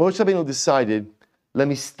Moshe Rabbeinu decided. Let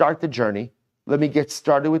me start the journey. Let me get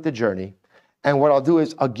started with the journey. And what I'll do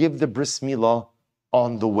is I'll give the bris milah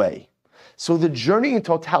on the way. So the journey in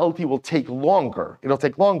totality will take longer. It'll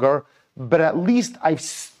take longer, but at least I've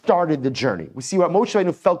started the journey. We see what Moshe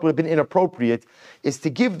Rabbeinu felt would have been inappropriate is to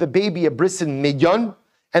give the baby a bris in midyan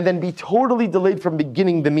and then be totally delayed from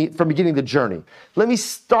beginning the journey. Let me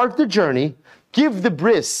start the journey, give the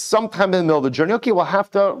bris sometime in the middle of the journey. Okay, we'll have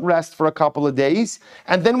to rest for a couple of days,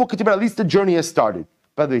 and then we'll continue, but at least the journey has started.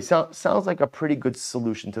 By the way, sounds like a pretty good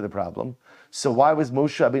solution to the problem. So why was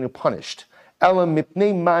Moshe Rabbeinu punished? Elam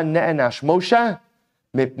mipnei ma ne'enash Moshe,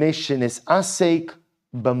 mipnei shenis asek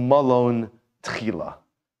b'malon tchila.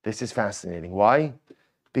 This is fascinating. Why?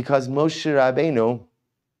 Because Moshe Rabbeinu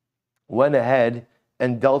went ahead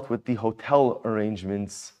and dealt with the hotel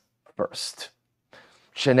arrangements first.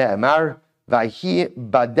 Shene'emar v'hi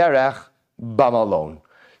baderech b'malon.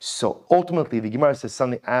 So ultimately, the Gemara says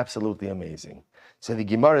something absolutely amazing. So the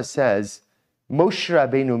Gemara says, Moshe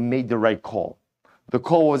Rabbeinu made the right call. The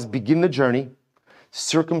call was begin the journey,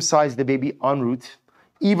 circumcise the baby en route,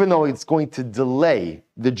 even though it's going to delay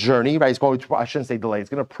the journey, right? I shouldn't say delay, it's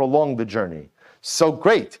going to prolong the journey. So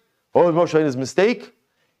great. What was Moshe Rabbeinu's mistake?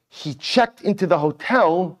 He checked into the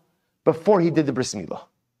hotel before he did the bris milah.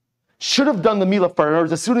 Should have done the milah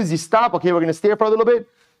first. As soon as you stop, okay, we're going to stay for a little bit,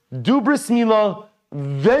 do bris milah,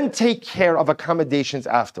 then take care of accommodations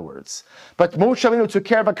afterwards. But Moshe Rabbeinu took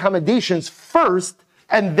care of accommodations first,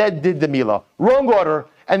 and then did the milah. Wrong order,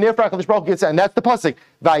 and therefore HaKadosh Baruch Hu gets it, and that's the pasuk.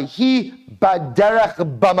 Vayhi baderech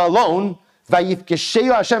b'malon,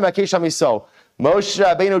 vayifkesheu Hashem v'akesh hamiso. Moshe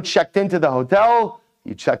Rabbeinu checked into the hotel.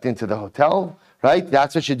 You checked into the hotel, right?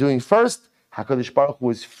 That's what you're doing first. HaKadosh Baruch Hu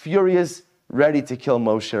was furious, ready to kill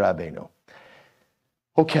Moshe Rabbeinu.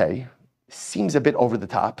 Okay, seems a bit over the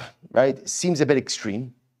top, right? Seems a bit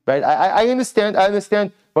extreme, right? I understand.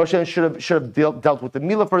 Moshe should have dealt with the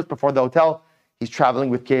milah first before the hotel. He's traveling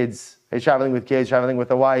with kids, traveling with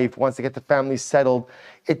a wife, wants to get the family settled.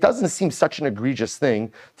 It doesn't seem such an egregious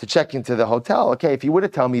thing to check into the hotel. Okay, if you were to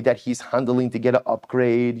tell me that he's handling to get an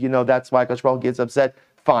upgrade, that's why HaKadosh Baruch Hu gets upset,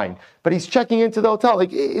 fine. But he's checking into the hotel.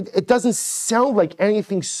 It doesn't sound like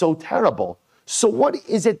anything so terrible. So what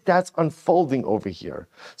is it that's unfolding over here?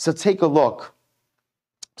 So take a look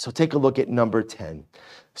at number 10.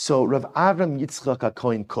 So Rav Avram Yitzchak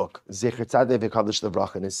HaKohen Cook, Zecher Tzaddik V'Kadosh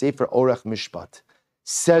Levracha, in his Sefer Orach Mishpat,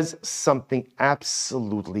 says something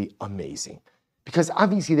absolutely amazing. Because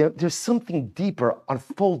obviously there's something deeper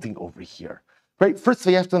unfolding over here. Right? First,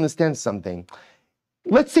 we have to understand something.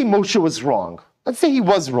 Let's say Moshe was wrong. Let's say he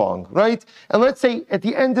was wrong, right? And let's say at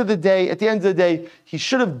the end of the day, he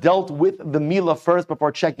should have dealt with the milah first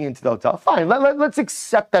before checking into the hotel. Fine, let's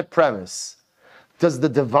accept that premise. Does the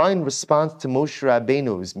divine response to Moshe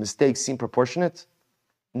Rabbeinu's mistake seem proportionate?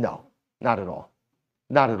 No, not at all.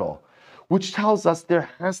 Not at all. Which tells us there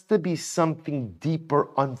has to be something deeper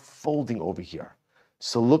unfolding over here.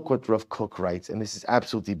 So look what Rav Kook writes, and this is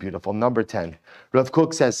absolutely beautiful. Number 10. Rav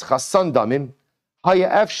Kook says, Chasan damim, haya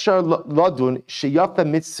efshar ladun sheyafa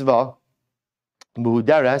mitzvah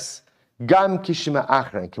muhuderes gam kishima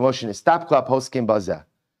achran, k'moshin istapkla poskim bazeh.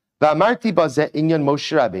 V'amarti bazeh inyan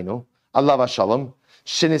Moshe Rabbeinu, Allah v'shalom,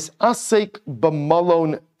 shenis asek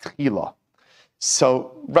b'malon tchila.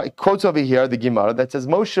 So, right, quotes over here, the Gemara, that says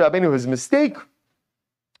Moshe Rabbeinu, his mistake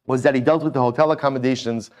was that he dealt with the hotel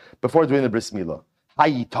accommodations before doing the bris milah.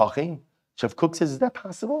 Hayi tachin. Rav Kook says, is that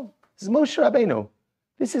possible? This is Moshe Rabbeinu.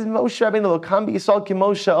 This is Moshe Rabbeinu. L'kam b'Yisrael ki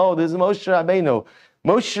Moshe. Oh, this is Moshe Rabbeinu.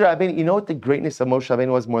 Moshe Rabbeinu, you know what the greatness of Moshe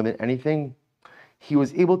Rabbeinu was more than anything? He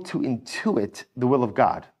was able to intuit the will of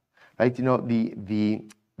God. Right? You know, the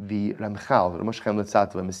Ramchal, Moshe Chaim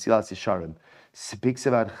Lutzatov, Mesilas Yesharim, speaks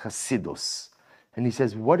about Chasidus. And he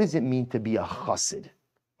says, what does it mean to be a chassid?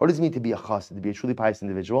 What does it mean to be a chassid, to be a truly pious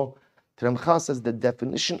individual? The Ramchal says the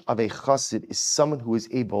definition of a chassid is someone who is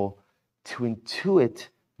able to intuit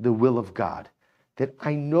the will of God. That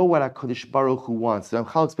I know what HaKadosh Baruch Hu wants. The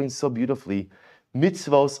Ramchal explains so beautifully,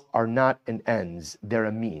 mitzvos are not an ends, they're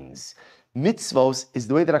a means. Mitzvos is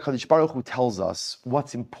the way that HaKadosh Baruch Hu tells us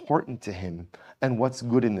what's important to him and what's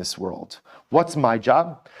good in this world. What's my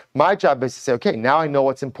job? My job is to say, okay, now I know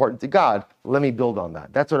what's important to God. Let me build on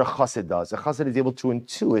that. That's what a chassid does. A chassid is able to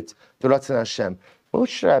intuit the Ratzon Hashem.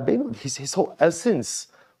 Moshe Rabbeinu, his whole essence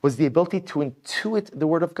was the ability to intuit the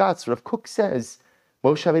word of God. So Rav Kook says,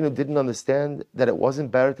 Moshe Rabbeinu didn't understand that it wasn't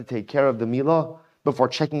better to take care of the milah before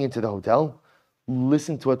checking into the hotel.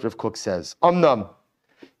 Listen to what Rav Kook says. Amnam,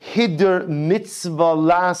 hider mitzvah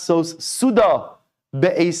lasos suda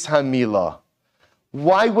be'es hamila.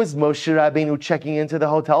 Why was Moshe Rabbeinu checking into the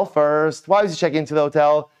hotel first? Why was he checking into the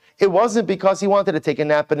hotel? It wasn't because he wanted to take a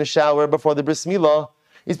nap and a shower before the bris milah.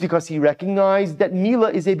 It's because he recognized that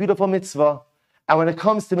milah is a beautiful mitzvah. And when it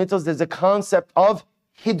comes to mitzvahs, there's a concept of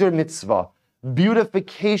hider mitzvah,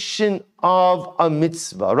 beautification of a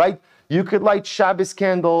mitzvah, right? You could light Shabbos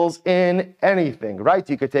candles in anything, right?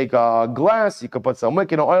 You could take a glass, you could put some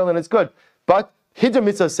wick and oil, and it's good. But Hider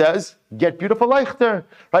Mitzvah says, get beautiful leichter,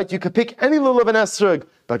 right? You could pick any lulav and esrog,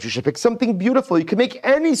 but you should pick something beautiful. You can make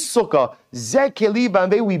any sukkah. Zeh keli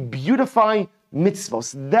b'amvei, we beautify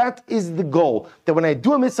mitzvahs. That is the goal. That when I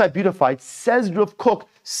do a mitzvah, I beautify. It says Rav Kook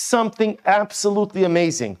something absolutely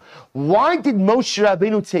amazing. Why did Moshe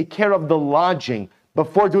Rabbeinu take care of the lodging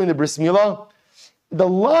before doing the bris milah? The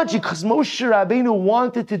logic, because Moshe Rabbeinu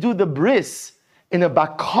wanted to do the bris in a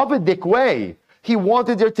bakavadik way. He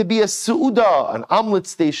wanted there to be a su'uda, an omelet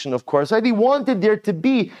station, of course, right? He wanted there to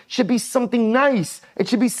be, should be something nice. It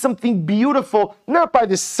should be something beautiful, not by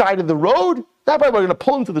the side of the road, not by we're going to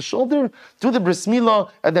pull him to the shoulder, do the bris milah,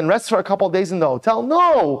 and then rest for a couple of days in the hotel.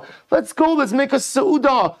 No! Let's go, let's make a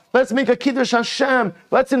su'uda, let's make a kiddush Hashem,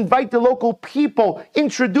 let's invite the local people,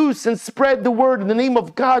 introduce and spread the word in the name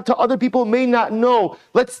of God to other people who may not know.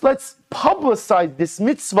 Let's publicize this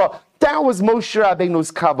mitzvah. That was Moshe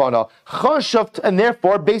Rabbeinu's kavanah. Chashav, and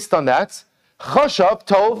therefore, based on that, Chashav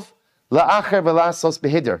tov la'acher v'lasos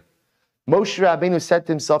behider. Moshe Rabbeinu said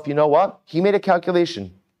to himself, you know what? He made a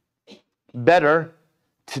calculation. Better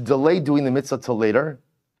to delay doing the mitzvah till later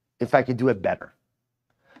if I could do it better.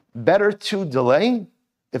 Better to delay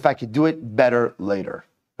if I could do it better later.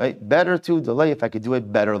 Right? Better to delay if I could do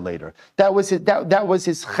it better later. That was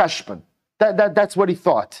his cheshbon. That's what he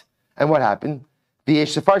thought. And what happened? The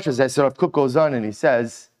Yesh Sefarsha says, so Rav Kook goes on and he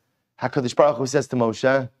says, HaKadosh Baruch Hu says to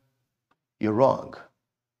Moshe, you're wrong.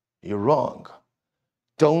 You're wrong.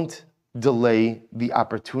 Don't delay the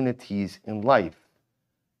opportunities in life,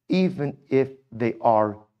 even if they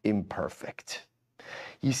are imperfect.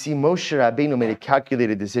 You see, Moshe Rabbeinu made a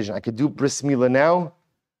calculated decision. I could do bris milah now,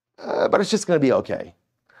 but it's just going to be okay,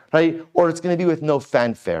 right? Or it's going to be with no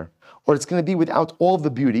fanfare, or it's going to be without all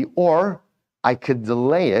the beauty, or I could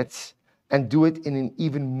delay it and do it in an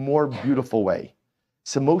even more beautiful way.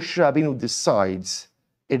 So Moshe Rabbeinu decides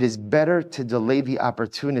it is better to delay the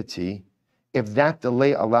opportunity if that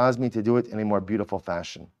delay allows me to do it in a more beautiful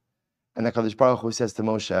fashion. And the HaKadosh Baruch Hu says to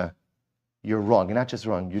Moshe, you're wrong. You're not just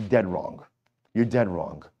wrong, you're dead wrong. You're dead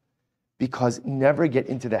wrong. Because never get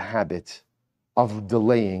into the habit of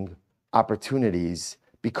delaying opportunities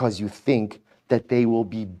because you think that they will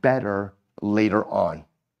be better later on.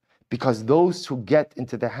 Because those who get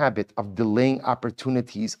into the habit of delaying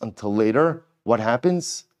opportunities until later, what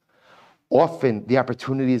happens? Often the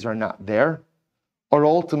opportunities are not there, or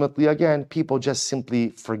ultimately, again, people just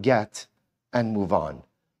simply forget and move on.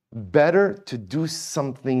 Better to do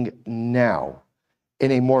something now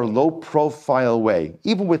in a more low-profile way,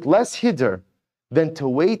 even with less hider, than to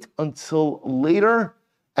wait until later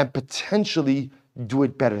and potentially do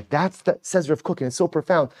it better. That's the, says Rav Kook, and it's so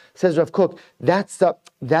profound. Says Rav Kook, that's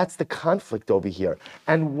the conflict over here.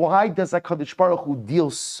 And why does HaKadosh Baruch Hu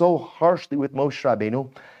deal so harshly with Moshe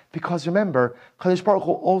Rabbeinu? Because remember, HaKadosh Baruch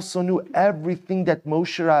Hu also knew everything that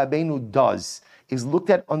Moshe Rabbeinu does is looked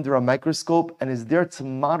at under a microscope and is there to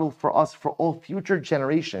model for us, for all future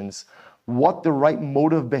generations, what the right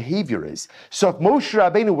mode of behavior is. So if Moshe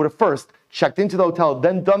Rabbeinu would have first checked into the hotel,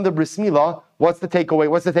 then done the bris milah, what's the takeaway?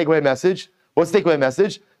 What's the takeaway message? What's the takeaway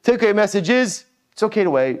message? Takeaway message is, it's okay to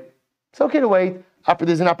wait. It's okay to wait.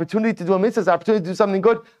 there's an opportunity to do a mitzvah, there's an opportunity to do something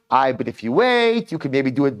good. But if you wait, you could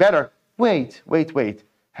maybe do it better. Wait.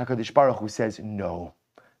 HaKadosh Baruch Hu says, no,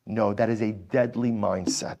 that is a deadly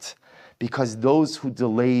mindset. Because those who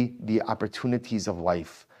delay the opportunities of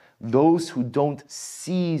life, those who don't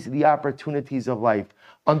seize the opportunities of life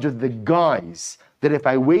under the guise that if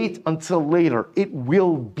I wait until later, it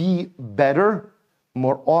will be better,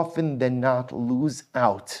 more often than not lose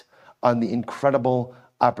out on the incredible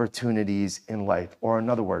opportunities in life. Or in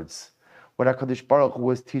other words, what HaKadosh Baruch Hu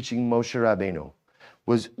was teaching Moshe Rabbeinu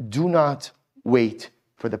was, do not wait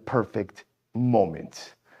for the perfect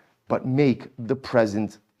moment, but make the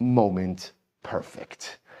present moment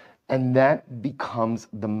perfect. And that becomes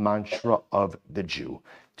the mantra of the Jew.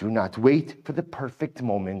 Do not wait for the perfect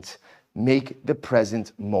moment. Make the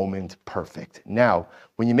present moment perfect. Now,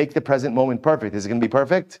 when you make the present moment perfect, is it going to be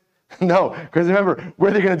perfect? No, because remember,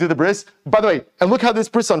 where they're going to do the bris? By the way, and look how this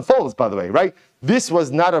bris unfolds, by the way, right? This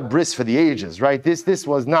was not a bris for the ages, right? This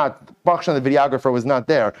was not, Bakshan, the videographer, was not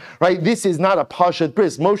there, right? This is not a pashat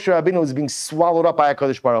bris. Moshe Rabbeinu was being swallowed up by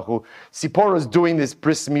HaKadosh Baruch Hu. Sipporah is doing this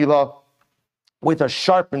bris milah with a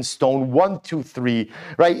sharpened stone, 1, 2, 3,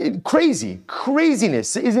 right?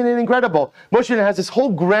 Craziness. Isn't it incredible? Moshe has this whole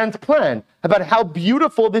grand plan about how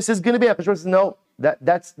beautiful this is going to be. HaKadosh says, no,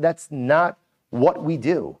 that's not what we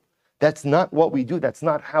do. That's not what we do. That's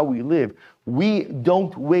not how we live. We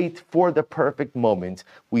don't wait for the perfect moment.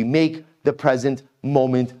 We make the present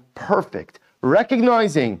moment perfect,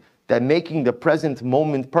 recognizing that making the present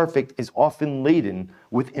moment perfect is often laden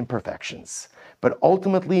with imperfections. But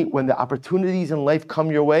ultimately, when the opportunities in life come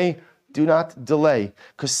your way, do not delay.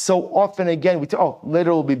 Because so often, again, we say,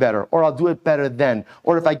 later will be better, or I'll do it better then,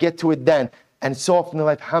 or if I get to it then. And so often in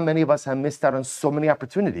life, how many of us have missed out on so many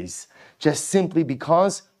opportunities just simply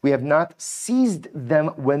because we have not seized them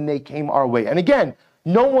when they came our way? And again,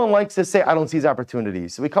 no one likes to say, I don't seize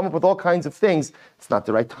opportunities. So we come up with all kinds of things. It's not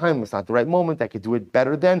the right time. It's not the right moment. I could do it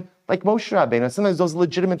better then. Like Moshe Rabbeinu. And sometimes those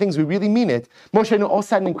legitimate things, we really mean it. Moshe Rabbeinu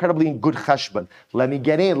also had an incredibly good cheshbon. Let me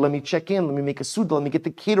get in. Let me check in. Let me make a suda. Let me get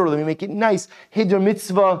the kiddur. Let me make it nice. Hidur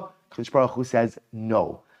mitzvah. Kadosh Baruch Hu says,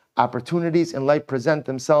 no. Opportunities in life present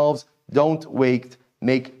themselves. Don't wait.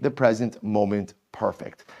 Make the present moment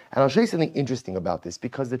perfect. And I'll show you something interesting about this,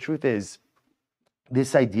 because the truth is,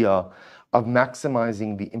 this idea of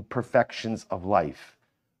maximizing the imperfections of life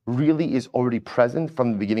really is already present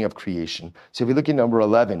from the beginning of creation. So if you look at number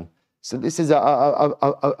 11, so this is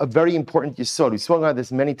a very important yesod. We've spoken about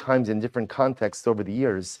this many times in different contexts over the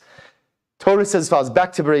years. Torah says as follows,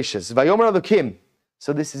 back to Bereshis. Vayomer Elokim.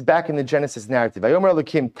 So this is back in the Genesis narrative. Vayomer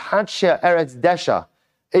Elokim, Tatshe Eretz Desha,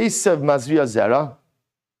 Esav Mazriya Zera,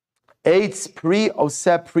 Eitz Pri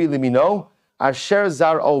Oseh Pri Limino, Asher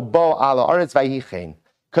Zar Obo Ala Aretz Vayichein.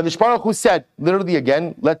 Kadosh Baruch Hu said, literally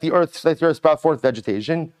again, let the earth sprout forth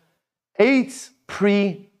vegetation. Eitz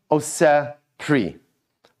Pri Oseh Pri.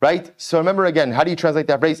 Right? So remember again, how do you translate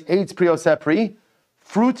that phrase? Eitz Pri Oseh Pri.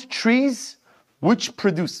 Fruit trees which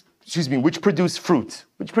produce fruit.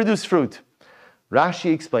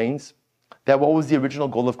 Rashi explains that what was the original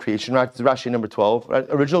goal of creation? Right? It's Rashi number 12. Right?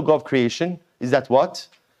 Original goal of creation is that what?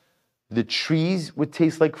 The trees would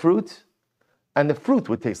taste like fruit and the fruit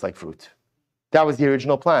would taste like fruit. That was the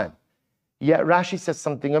original plan. Yet Rashi says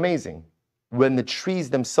something amazing. When the trees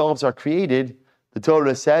themselves are created, the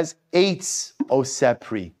Torah says, Eitz Oseh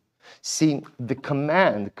Pri. See, the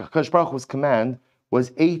command, Kadosh Baruch Hu's command,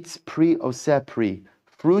 was Eitz Pri Oseh Pri.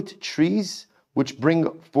 Fruit trees which bring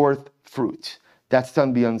forth fruit. That's to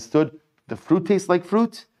be understood. The fruit tastes like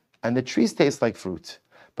fruit, and the trees taste like fruit.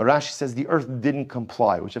 But Rashi says the earth didn't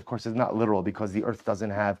comply, which of course is not literal because the earth doesn't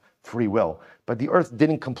have free will. But the earth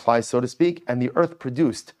didn't comply, so to speak, and the earth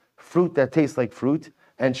produced fruit that tastes like fruit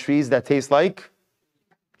and trees that taste like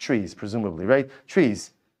trees, presumably, right?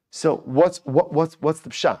 Trees. So what's the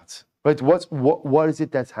pshat? Right? What is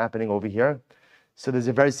it that's happening over here? So there's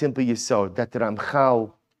a very simple yesod that the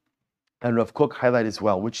Ramchal and Rav Kook highlight as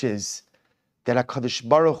well, which is that HaKadosh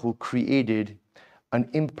Baruch Hu created an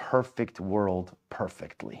imperfect world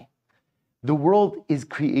perfectly. The world is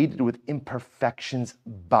created with imperfections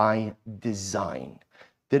by design.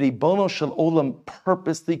 The Ribono Shel Olam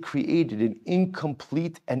purposely created an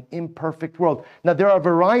incomplete and imperfect world. Now, there are a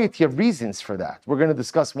variety of reasons for that. We're going to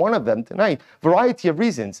discuss one of them tonight. Variety of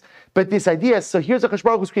reasons. But this idea, so here's HaKadosh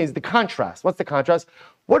Baruch Hu's creation, the contrast. What's the contrast?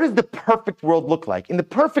 What does the perfect world look like? In the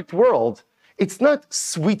perfect world, it's not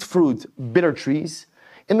sweet fruit, bitter trees.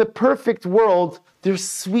 In the perfect world, there's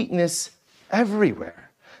sweetness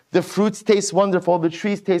everywhere. The fruits taste wonderful, the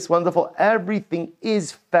trees taste wonderful, everything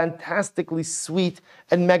is fantastically sweet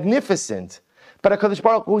and magnificent. But HaKadosh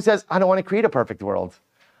Baruch Hu says, I don't want to create a perfect world.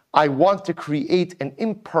 I want to create an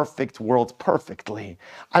imperfect world perfectly.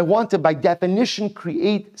 I want to, by definition,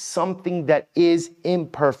 create something that is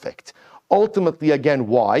imperfect. Ultimately, again,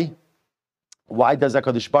 why? Why does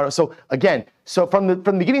HaKadosh Baruch? So again, from the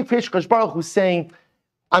beginning of creation, HaKadosh Baruch Hu is saying,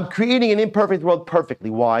 I'm creating an imperfect world perfectly.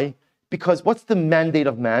 Why? Because what's the mandate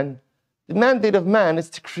of man? The mandate of man is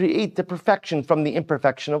to create the perfection from the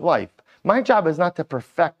imperfection of life. My job is not to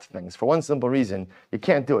perfect things for one simple reason. You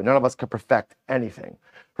can't do it. None of us can perfect anything,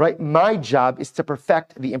 right? My job is to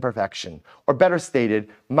perfect the imperfection. Or better stated,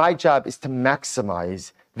 my job is to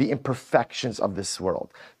maximize the imperfections of this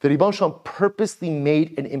world. The Ribono Shel Olam purposely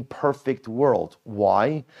made an imperfect world.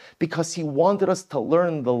 Why? Because he wanted us to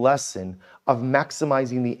learn the lesson of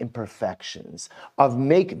maximizing the imperfections, of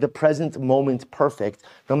make the present moment perfect,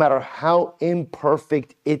 no matter how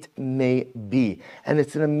imperfect it may be. And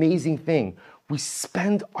it's an amazing thing. We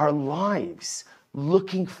spend our lives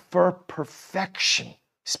looking for perfection.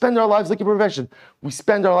 Spend our lives looking for perfection. We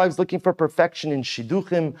spend our lives looking for perfection in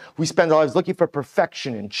shidduchim. We spend our lives looking for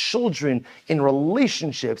perfection in children, in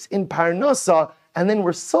relationships, in parnasa, and then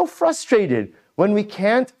we're so frustrated when we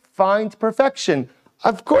can't find perfection.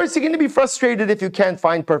 Of course, you're going to be frustrated if you can't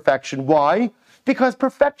find perfection. Why? Because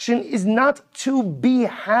perfection is not to be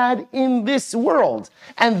had in this world,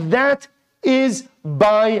 and that is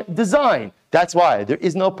by design. That's why there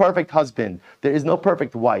is no perfect husband, there is no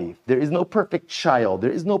perfect wife, there is no perfect child,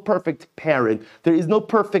 there is no perfect parent, there is no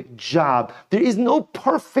perfect job, there is no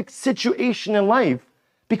perfect situation in life,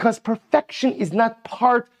 because perfection is not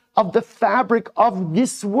part of the fabric of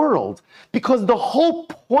this world. Because the whole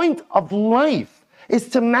point of life is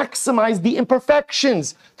to maximize the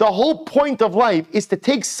imperfections. The whole point of life is to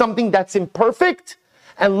take something that's imperfect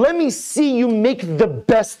and let me see you make the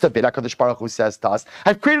best of it. HaKadosh Baruch Hu says to us,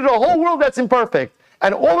 I've created a whole world that's imperfect,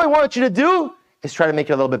 and all I want you to do is try to make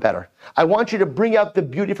it a little bit better. I want you to bring out the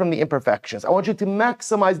beauty from the imperfections. I want you to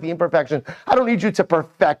maximize the imperfections. I don't need you to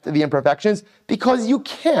perfect the imperfections, because you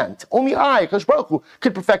can't. Only I, HaKadosh Baruch Hu,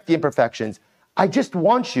 could perfect the imperfections. I just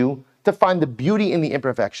want you to find the beauty in the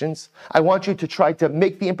imperfections. I want you to try to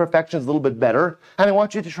make the imperfections a little bit better, and I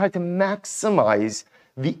want you to try to maximize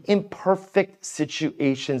the imperfect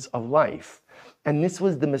situations of life. And this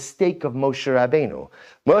was the mistake of Moshe Rabbeinu.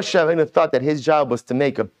 Moshe Rabbeinu thought that his job was to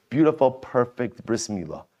make a beautiful, perfect bris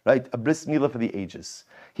milah, right? A bris milah for the ages.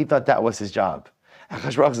 He thought that was his job.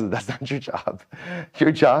 HaKadosh Baruch Hu said, that's not your job.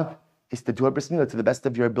 Your job is to do a bris milah to the best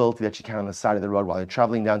of your ability that you can on the side of the road while you're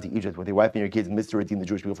traveling down to Egypt with your wife and your kids and to redeem the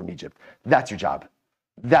Jewish people from Egypt. That's your job.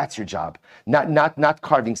 That's your job. Not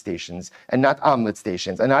carving stations and not omelet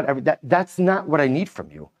stations and that's not what I need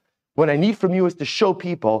from you. What I need from you is to show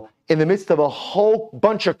people in the midst of a whole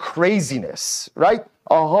bunch of craziness, right?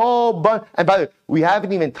 A whole bunch. And by the way, we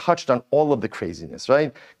haven't even touched on all of the craziness,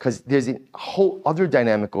 right? Because there's a whole other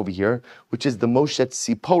dynamic over here, which is the Moshe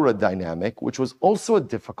Tzipora dynamic, which was also a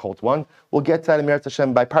difficult one. We'll get to that in Meretz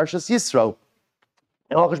Hashem by Parshas Yisro.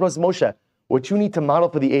 And HaKadosh Baruch Hu says, Moshe, what you need to model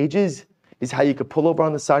for the ages is how you could pull over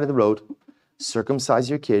on the side of the road, circumcise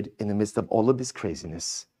your kid in the midst of all of this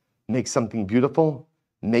craziness, make something beautiful,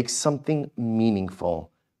 make something meaningful,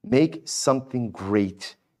 make something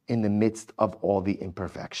great in the midst of all the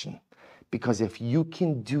imperfection. Because if you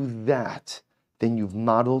can do that, then you've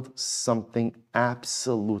modeled something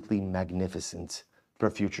absolutely magnificent for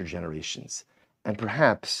future generations. And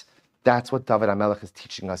perhaps that's what David HaMelech is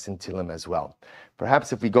teaching us in Tehillim as well.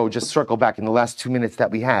 Perhaps if we go just circle back in the last 2 minutes that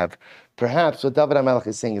we have, perhaps what David HaMelech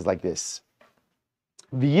is saying is like this.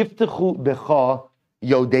 V'yiftechu becha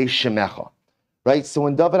yodei shemecha. Right? So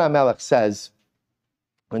when David HaMelech says,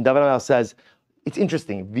 it's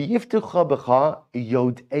interesting. V'yiftechu becha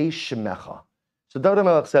yodei shemecha. So David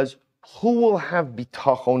HaMelech says, who will have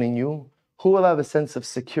bitachon in you? Who will have a sense of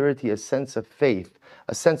security, a sense of faith,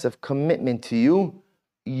 a sense of commitment to you?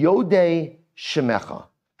 Yodei shemecha.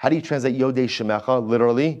 How do you translate Yodei shemecha?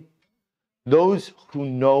 Literally, those who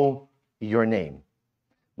know your name.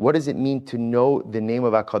 What does it mean to know the name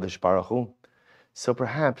of HaKadosh Baruch Hu? So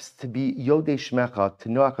perhaps to be Yodei shemecha, to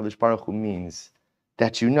know HaKadosh Baruch Hu means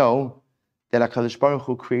that you know that HaKadosh Baruch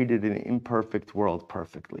Hu created an imperfect world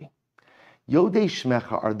perfectly. Yodei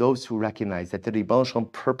shemecha are those who recognize that the Ribono Shel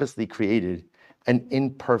Olam purposely created an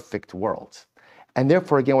imperfect world. And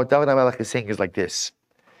therefore, again, what David HaMelech is saying is like this.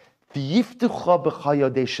 You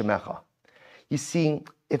see,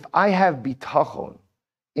 if I have bitachon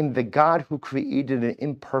in the God who created an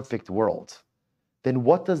imperfect world, then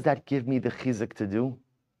what does that give me the chizuk to do?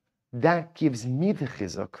 That gives me the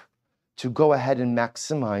chizuk to go ahead and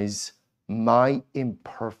maximize my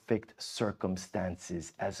imperfect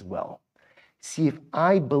circumstances as well. See, if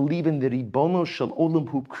I believe in the Ribono Shel Olam,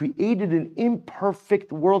 who created an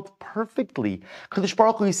imperfect world perfectly. Kadosh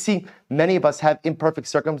Baruch Hu, you see, many of us have imperfect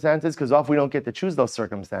circumstances because often we don't get to choose those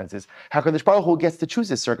circumstances. HaKadosh Baruch Hu gets to choose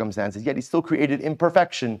his circumstances, yet he still created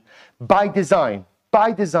imperfection by design.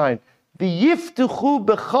 By design. V'yiftuchu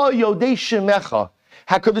b'cha yodei shemecha.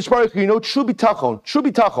 HaKadosh Baruch Hu, true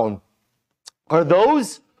bitachon are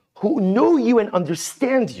those who know you and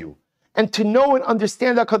understand you. And to know and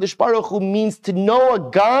understand HaKadosh Baruch Hu means to know a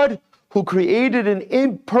God who created an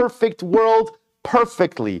imperfect world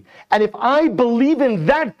perfectly. And if I believe in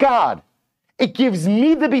that God, it gives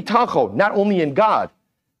me the bitachon, not only in God,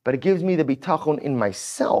 but it gives me the bitachon in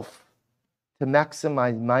myself to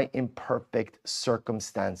maximize my imperfect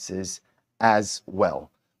circumstances as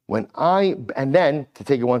well. And then, to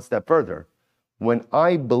take it one step further, when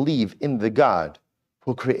I believe in the God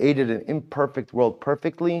who created an imperfect world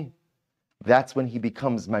perfectly, that's when he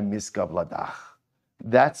becomes my miskav ladach.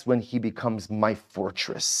 That's when he becomes my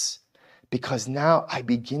fortress. Because now I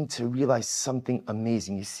begin to realize something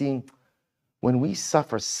amazing. You see, when we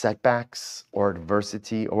suffer setbacks or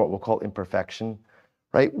adversity or what we'll call imperfection,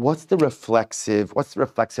 right? What's the reflexive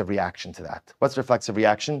reaction to that? What's the reflexive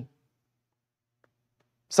reaction?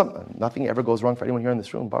 Nothing ever goes wrong for anyone here in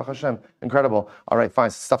this room. Baruch Hashem, incredible. All right, fine,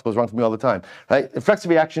 stuff goes wrong for me all the time, right? The reflexive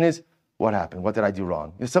reaction is, what happened? What did I do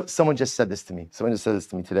wrong? Someone just said this to me. Someone just said this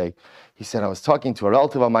to me today. He said, I was talking to a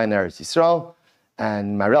relative of mine in Eretz Yisrael,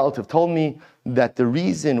 and my relative told me that the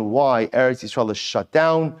reason why Eretz Yisrael is shut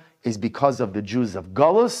down is because of the Jews of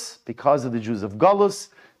Galus, because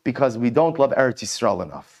we don't love Eretz Yisrael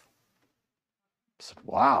enough. I said,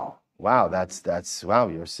 wow, wow,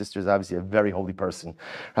 your sister's obviously a very holy person,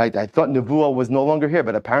 right? I thought Nevuah was no longer here,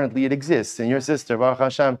 but apparently it exists. And your sister, Baruch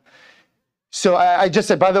Hashem. So I just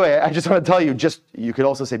said, by the way, I just want to tell you, you could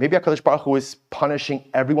also say, maybe HaKadosh Baruch Hu is punishing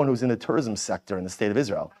everyone who's in the tourism sector in the state of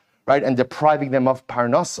Israel, right? And depriving them of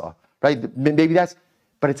parnassa, right? Maybe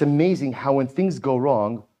but it's amazing how when things go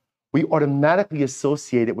wrong, we automatically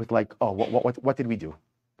associate it with like, oh, what did we do?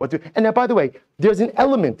 And now, by the way, there's an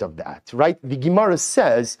element of that, right? The Gemara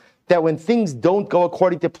says that when things don't go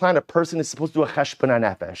according to plan, a person is supposed to do a cheshbon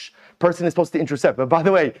nefesh. Person is supposed to introspect. But by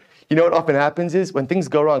the way, you know what often happens is when things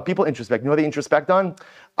go wrong, people introspect. You know what they introspect on?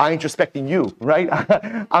 I introspect in you, right?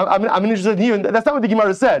 I'm interested in you. And that's not what the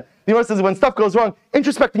Gemara said. The Gemara says when stuff goes wrong,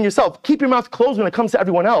 introspect in yourself. Keep your mouth closed when it comes to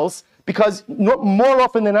everyone else, because more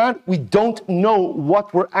often than not, we don't know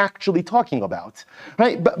what we're actually talking about,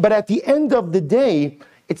 right? But at the end of the day,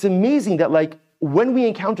 it's amazing that like when we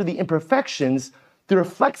encounter the imperfections, the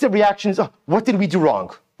reflexive reaction is, oh, what did we do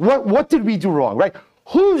wrong? What did we do wrong, right?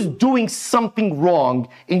 Who's doing something wrong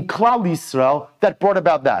in Klal Yisrael that brought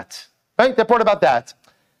about that, right? That brought about that.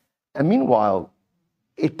 And meanwhile,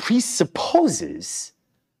 it presupposes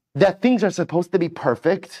that things are supposed to be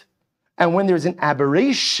perfect, and when there's an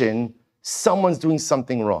aberration, someone's doing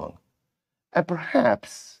something wrong. And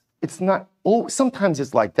perhaps it's not, sometimes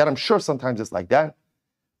it's like that, I'm sure sometimes it's like that,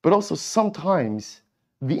 but also sometimes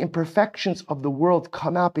the imperfections of the world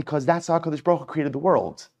come out because that's how HaKadosh Baruch Hu created the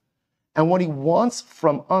world. And what he wants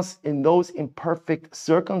from us in those imperfect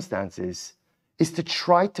circumstances is to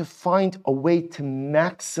try to find a way to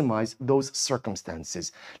maximize those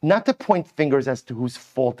circumstances. Not to point fingers as to whose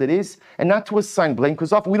fault it is, and not to assign blame,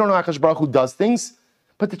 because often we don't know how HaKadosh Baruch Hu does things,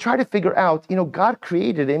 but to try to figure out, God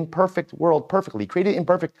created an imperfect world perfectly, created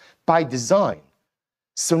imperfect by design.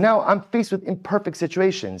 So now I'm faced with imperfect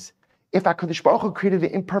situations. If HaKadosh Baruch Hu created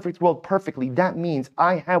the imperfect world perfectly, that means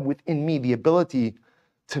I have within me the ability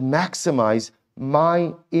to maximize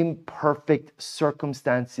my imperfect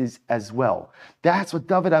circumstances as well. That's what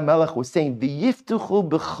David HaMelech was saying. V'yiftuchu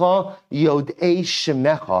b'cha yodei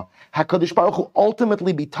shemecha. HaKadosh Baruch Hu ultimate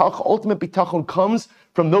bitachon comes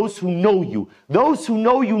from those who know you. Those who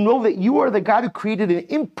know you know that you are the God who created an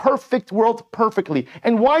imperfect world perfectly.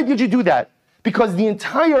 And why did you do that? Because the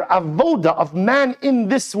entire avoda of man in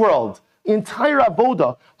this world, the entire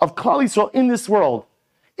avoda of Klal Yisrael in this world,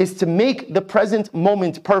 is to make the present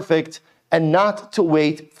moment perfect and not to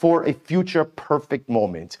wait for a future perfect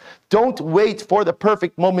moment. Don't wait for the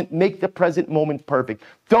perfect moment, make the present moment perfect.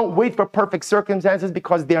 Don't wait for perfect circumstances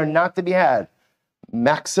because they are not to be had.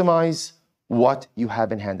 Maximize what you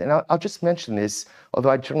have in hand. And I'll just mention this,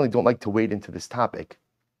 although I generally don't like to wade into this topic.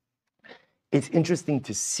 It's interesting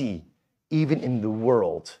to see, even in the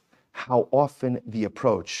world, how often the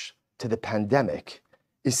approach to the pandemic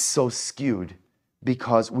is so skewed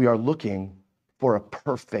because we are looking for a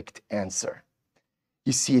perfect answer.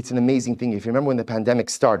 You see, it's an amazing thing. If you remember when the pandemic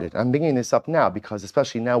started, I'm bringing this up now because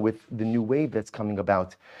especially now with the new wave that's coming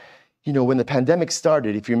about, when the pandemic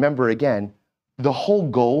started, if you remember again, The whole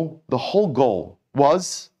goal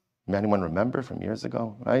was, anyone remember from years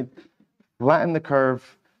ago, right? Flatten the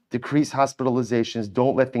curve, decrease hospitalizations,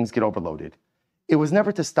 don't let things get overloaded. It was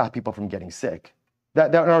never to stop people from getting sick. In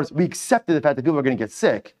other words, we accepted the fact that people were going to get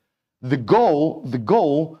sick. The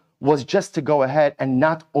goal was just to go ahead and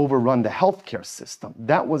not overrun the healthcare system.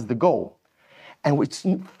 That was the goal. And what's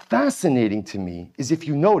fascinating to me is if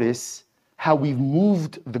you notice how we've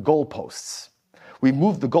moved the goalposts. We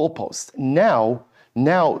moved the goalposts. Now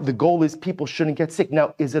the goal is people shouldn't get sick.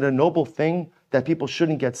 Now, is it a noble thing that people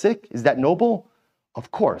shouldn't get sick? Is that noble?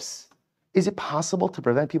 Of course. Is it possible to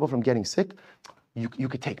prevent people from getting sick? You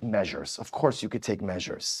could take measures. Of course you could take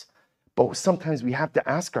measures. But sometimes we have to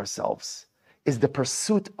ask ourselves, is the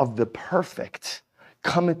pursuit of the perfect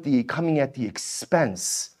coming at the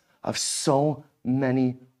expense of so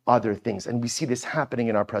many other things? And we see this happening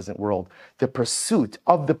in our present world. The pursuit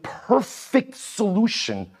of the perfect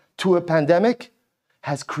solution to a pandemic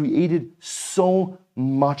has created so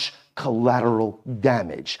much collateral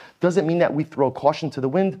damage. Does it mean that we throw caution to the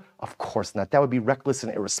wind? Of course not. That would be reckless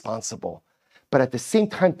and irresponsible. But at the same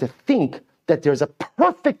time, to think that there's a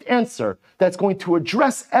perfect answer that's going to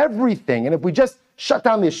address everything, and if we just shut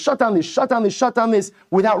down this,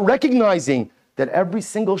 without recognizing that every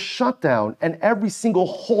single shutdown and every single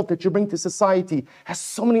halt that you bring to society has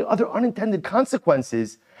so many other unintended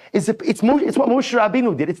consequences, it's what Moshe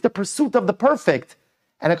Rabbeinu did. It's the pursuit of the perfect.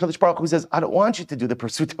 And HaKadosh Baruch Hu says, I don't want you to do the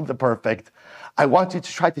pursuit of the perfect. I want you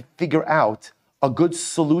to try to figure out a good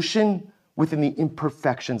solution within the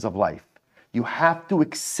imperfections of life. You have to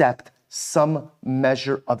accept some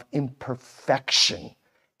measure of imperfection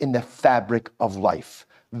in the fabric of life.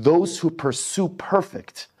 Those who pursue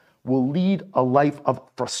perfect will lead a life of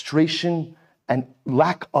frustration and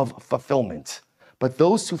lack of fulfillment. But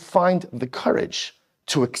those who find the courage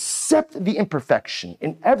to accept the imperfection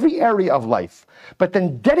in every area of life, but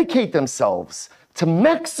then dedicate themselves to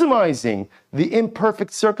maximizing the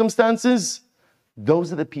imperfect circumstances,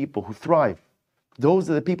 those are the people who thrive. Those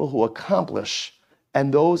are the people who accomplish,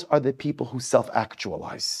 and those are the people who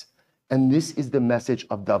self-actualize. And this is the message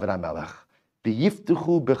of David HaMelech.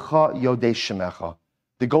 B'yiftechu b'cha yodei shemecha.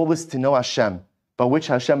 The goal is to know Hashem. But which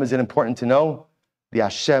Hashem is it important to know? The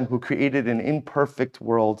Hashem who created an imperfect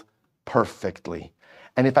world perfectly.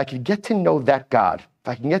 And if I could get to know that God,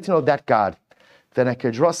 then I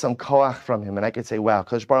could draw some koach from him, and I could say, wow,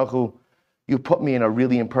 Kadosh Baruch Hu, you put me in a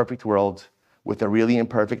really imperfect world, with a really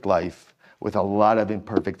imperfect life, with a lot of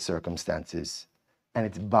imperfect circumstances. And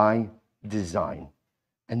it's by design.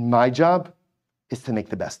 And my job is to make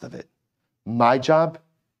the best of it. My job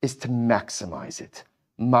is to maximize it.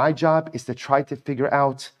 My job is to try to figure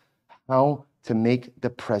out how to make the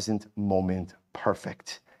present moment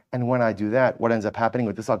perfect. And when I do that, what ends up happening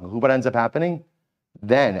with this? What ends up happening?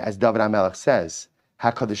 Then, as David HaMelech says,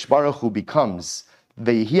 HaKadosh Baruch Hu becomes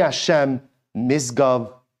Ve'yehi Hashem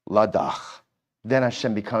Mizgav Ladach. Then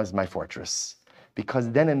Hashem becomes my fortress.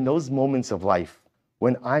 Because then in those moments of life,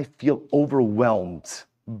 when I feel overwhelmed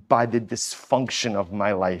by the dysfunction of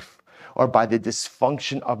my life, or by the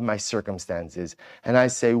dysfunction of my circumstances, and I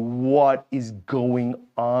say, what is going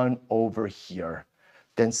on over here?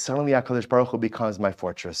 Then suddenly HaKadosh Baruch Hu becomes my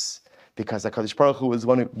fortress. Because HaKadosh Baruch Hu was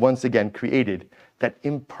once again created that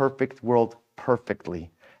imperfect world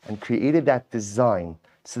perfectly, and created that design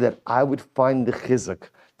so that I would find the chizuk,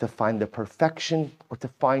 to find the perfection or to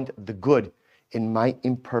find the good in my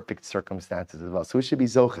imperfect circumstances as well. So it should be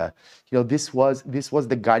zocha. This was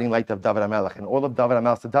the guiding light of David HaMelech, and all of David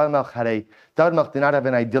HaMelech. So David HaMelech did not have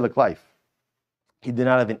an idyllic life. He did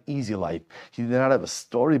not have an easy life. He did not have a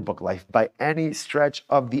storybook life by any stretch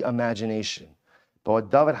of the imagination. But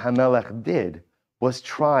what David HaMelech did was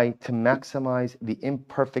try to maximize the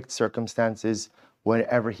imperfect circumstances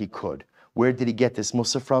whenever he could. Where did he get this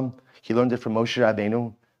mussar from? He learned it from Moshe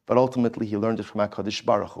Rabbeinu, but ultimately he learned it from HaKadosh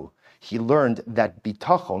Baruch Hu. He learned that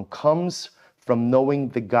bitachon comes from knowing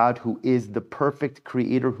the God who is the perfect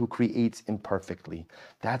creator who creates imperfectly.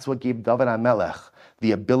 That's what gave David HaMelech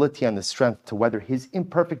the ability and the strength to weather his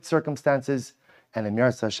imperfect circumstances, and in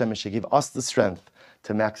Yahrzeit Hashem should give us the strength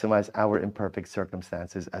to maximize our imperfect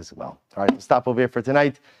circumstances as well. All right, we'll stop over here for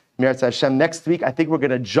tonight. Yahrzeit Hashem. Next week, I think we're going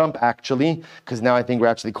to jump actually, because now I think we're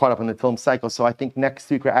actually caught up in the Tehillim cycle. So I think next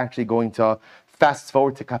week we're actually going to fast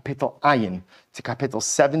forward to Kapitel Ayin, to Kapitel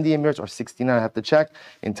 70 in Yahrzeit, or 69, I have to check.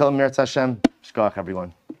 Until Yahrzeit Hashem, shkoach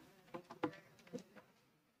everyone.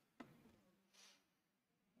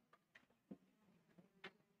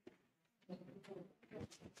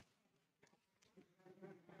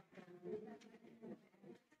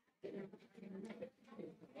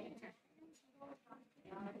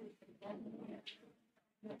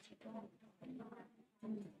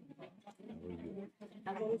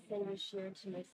 going to send your share to my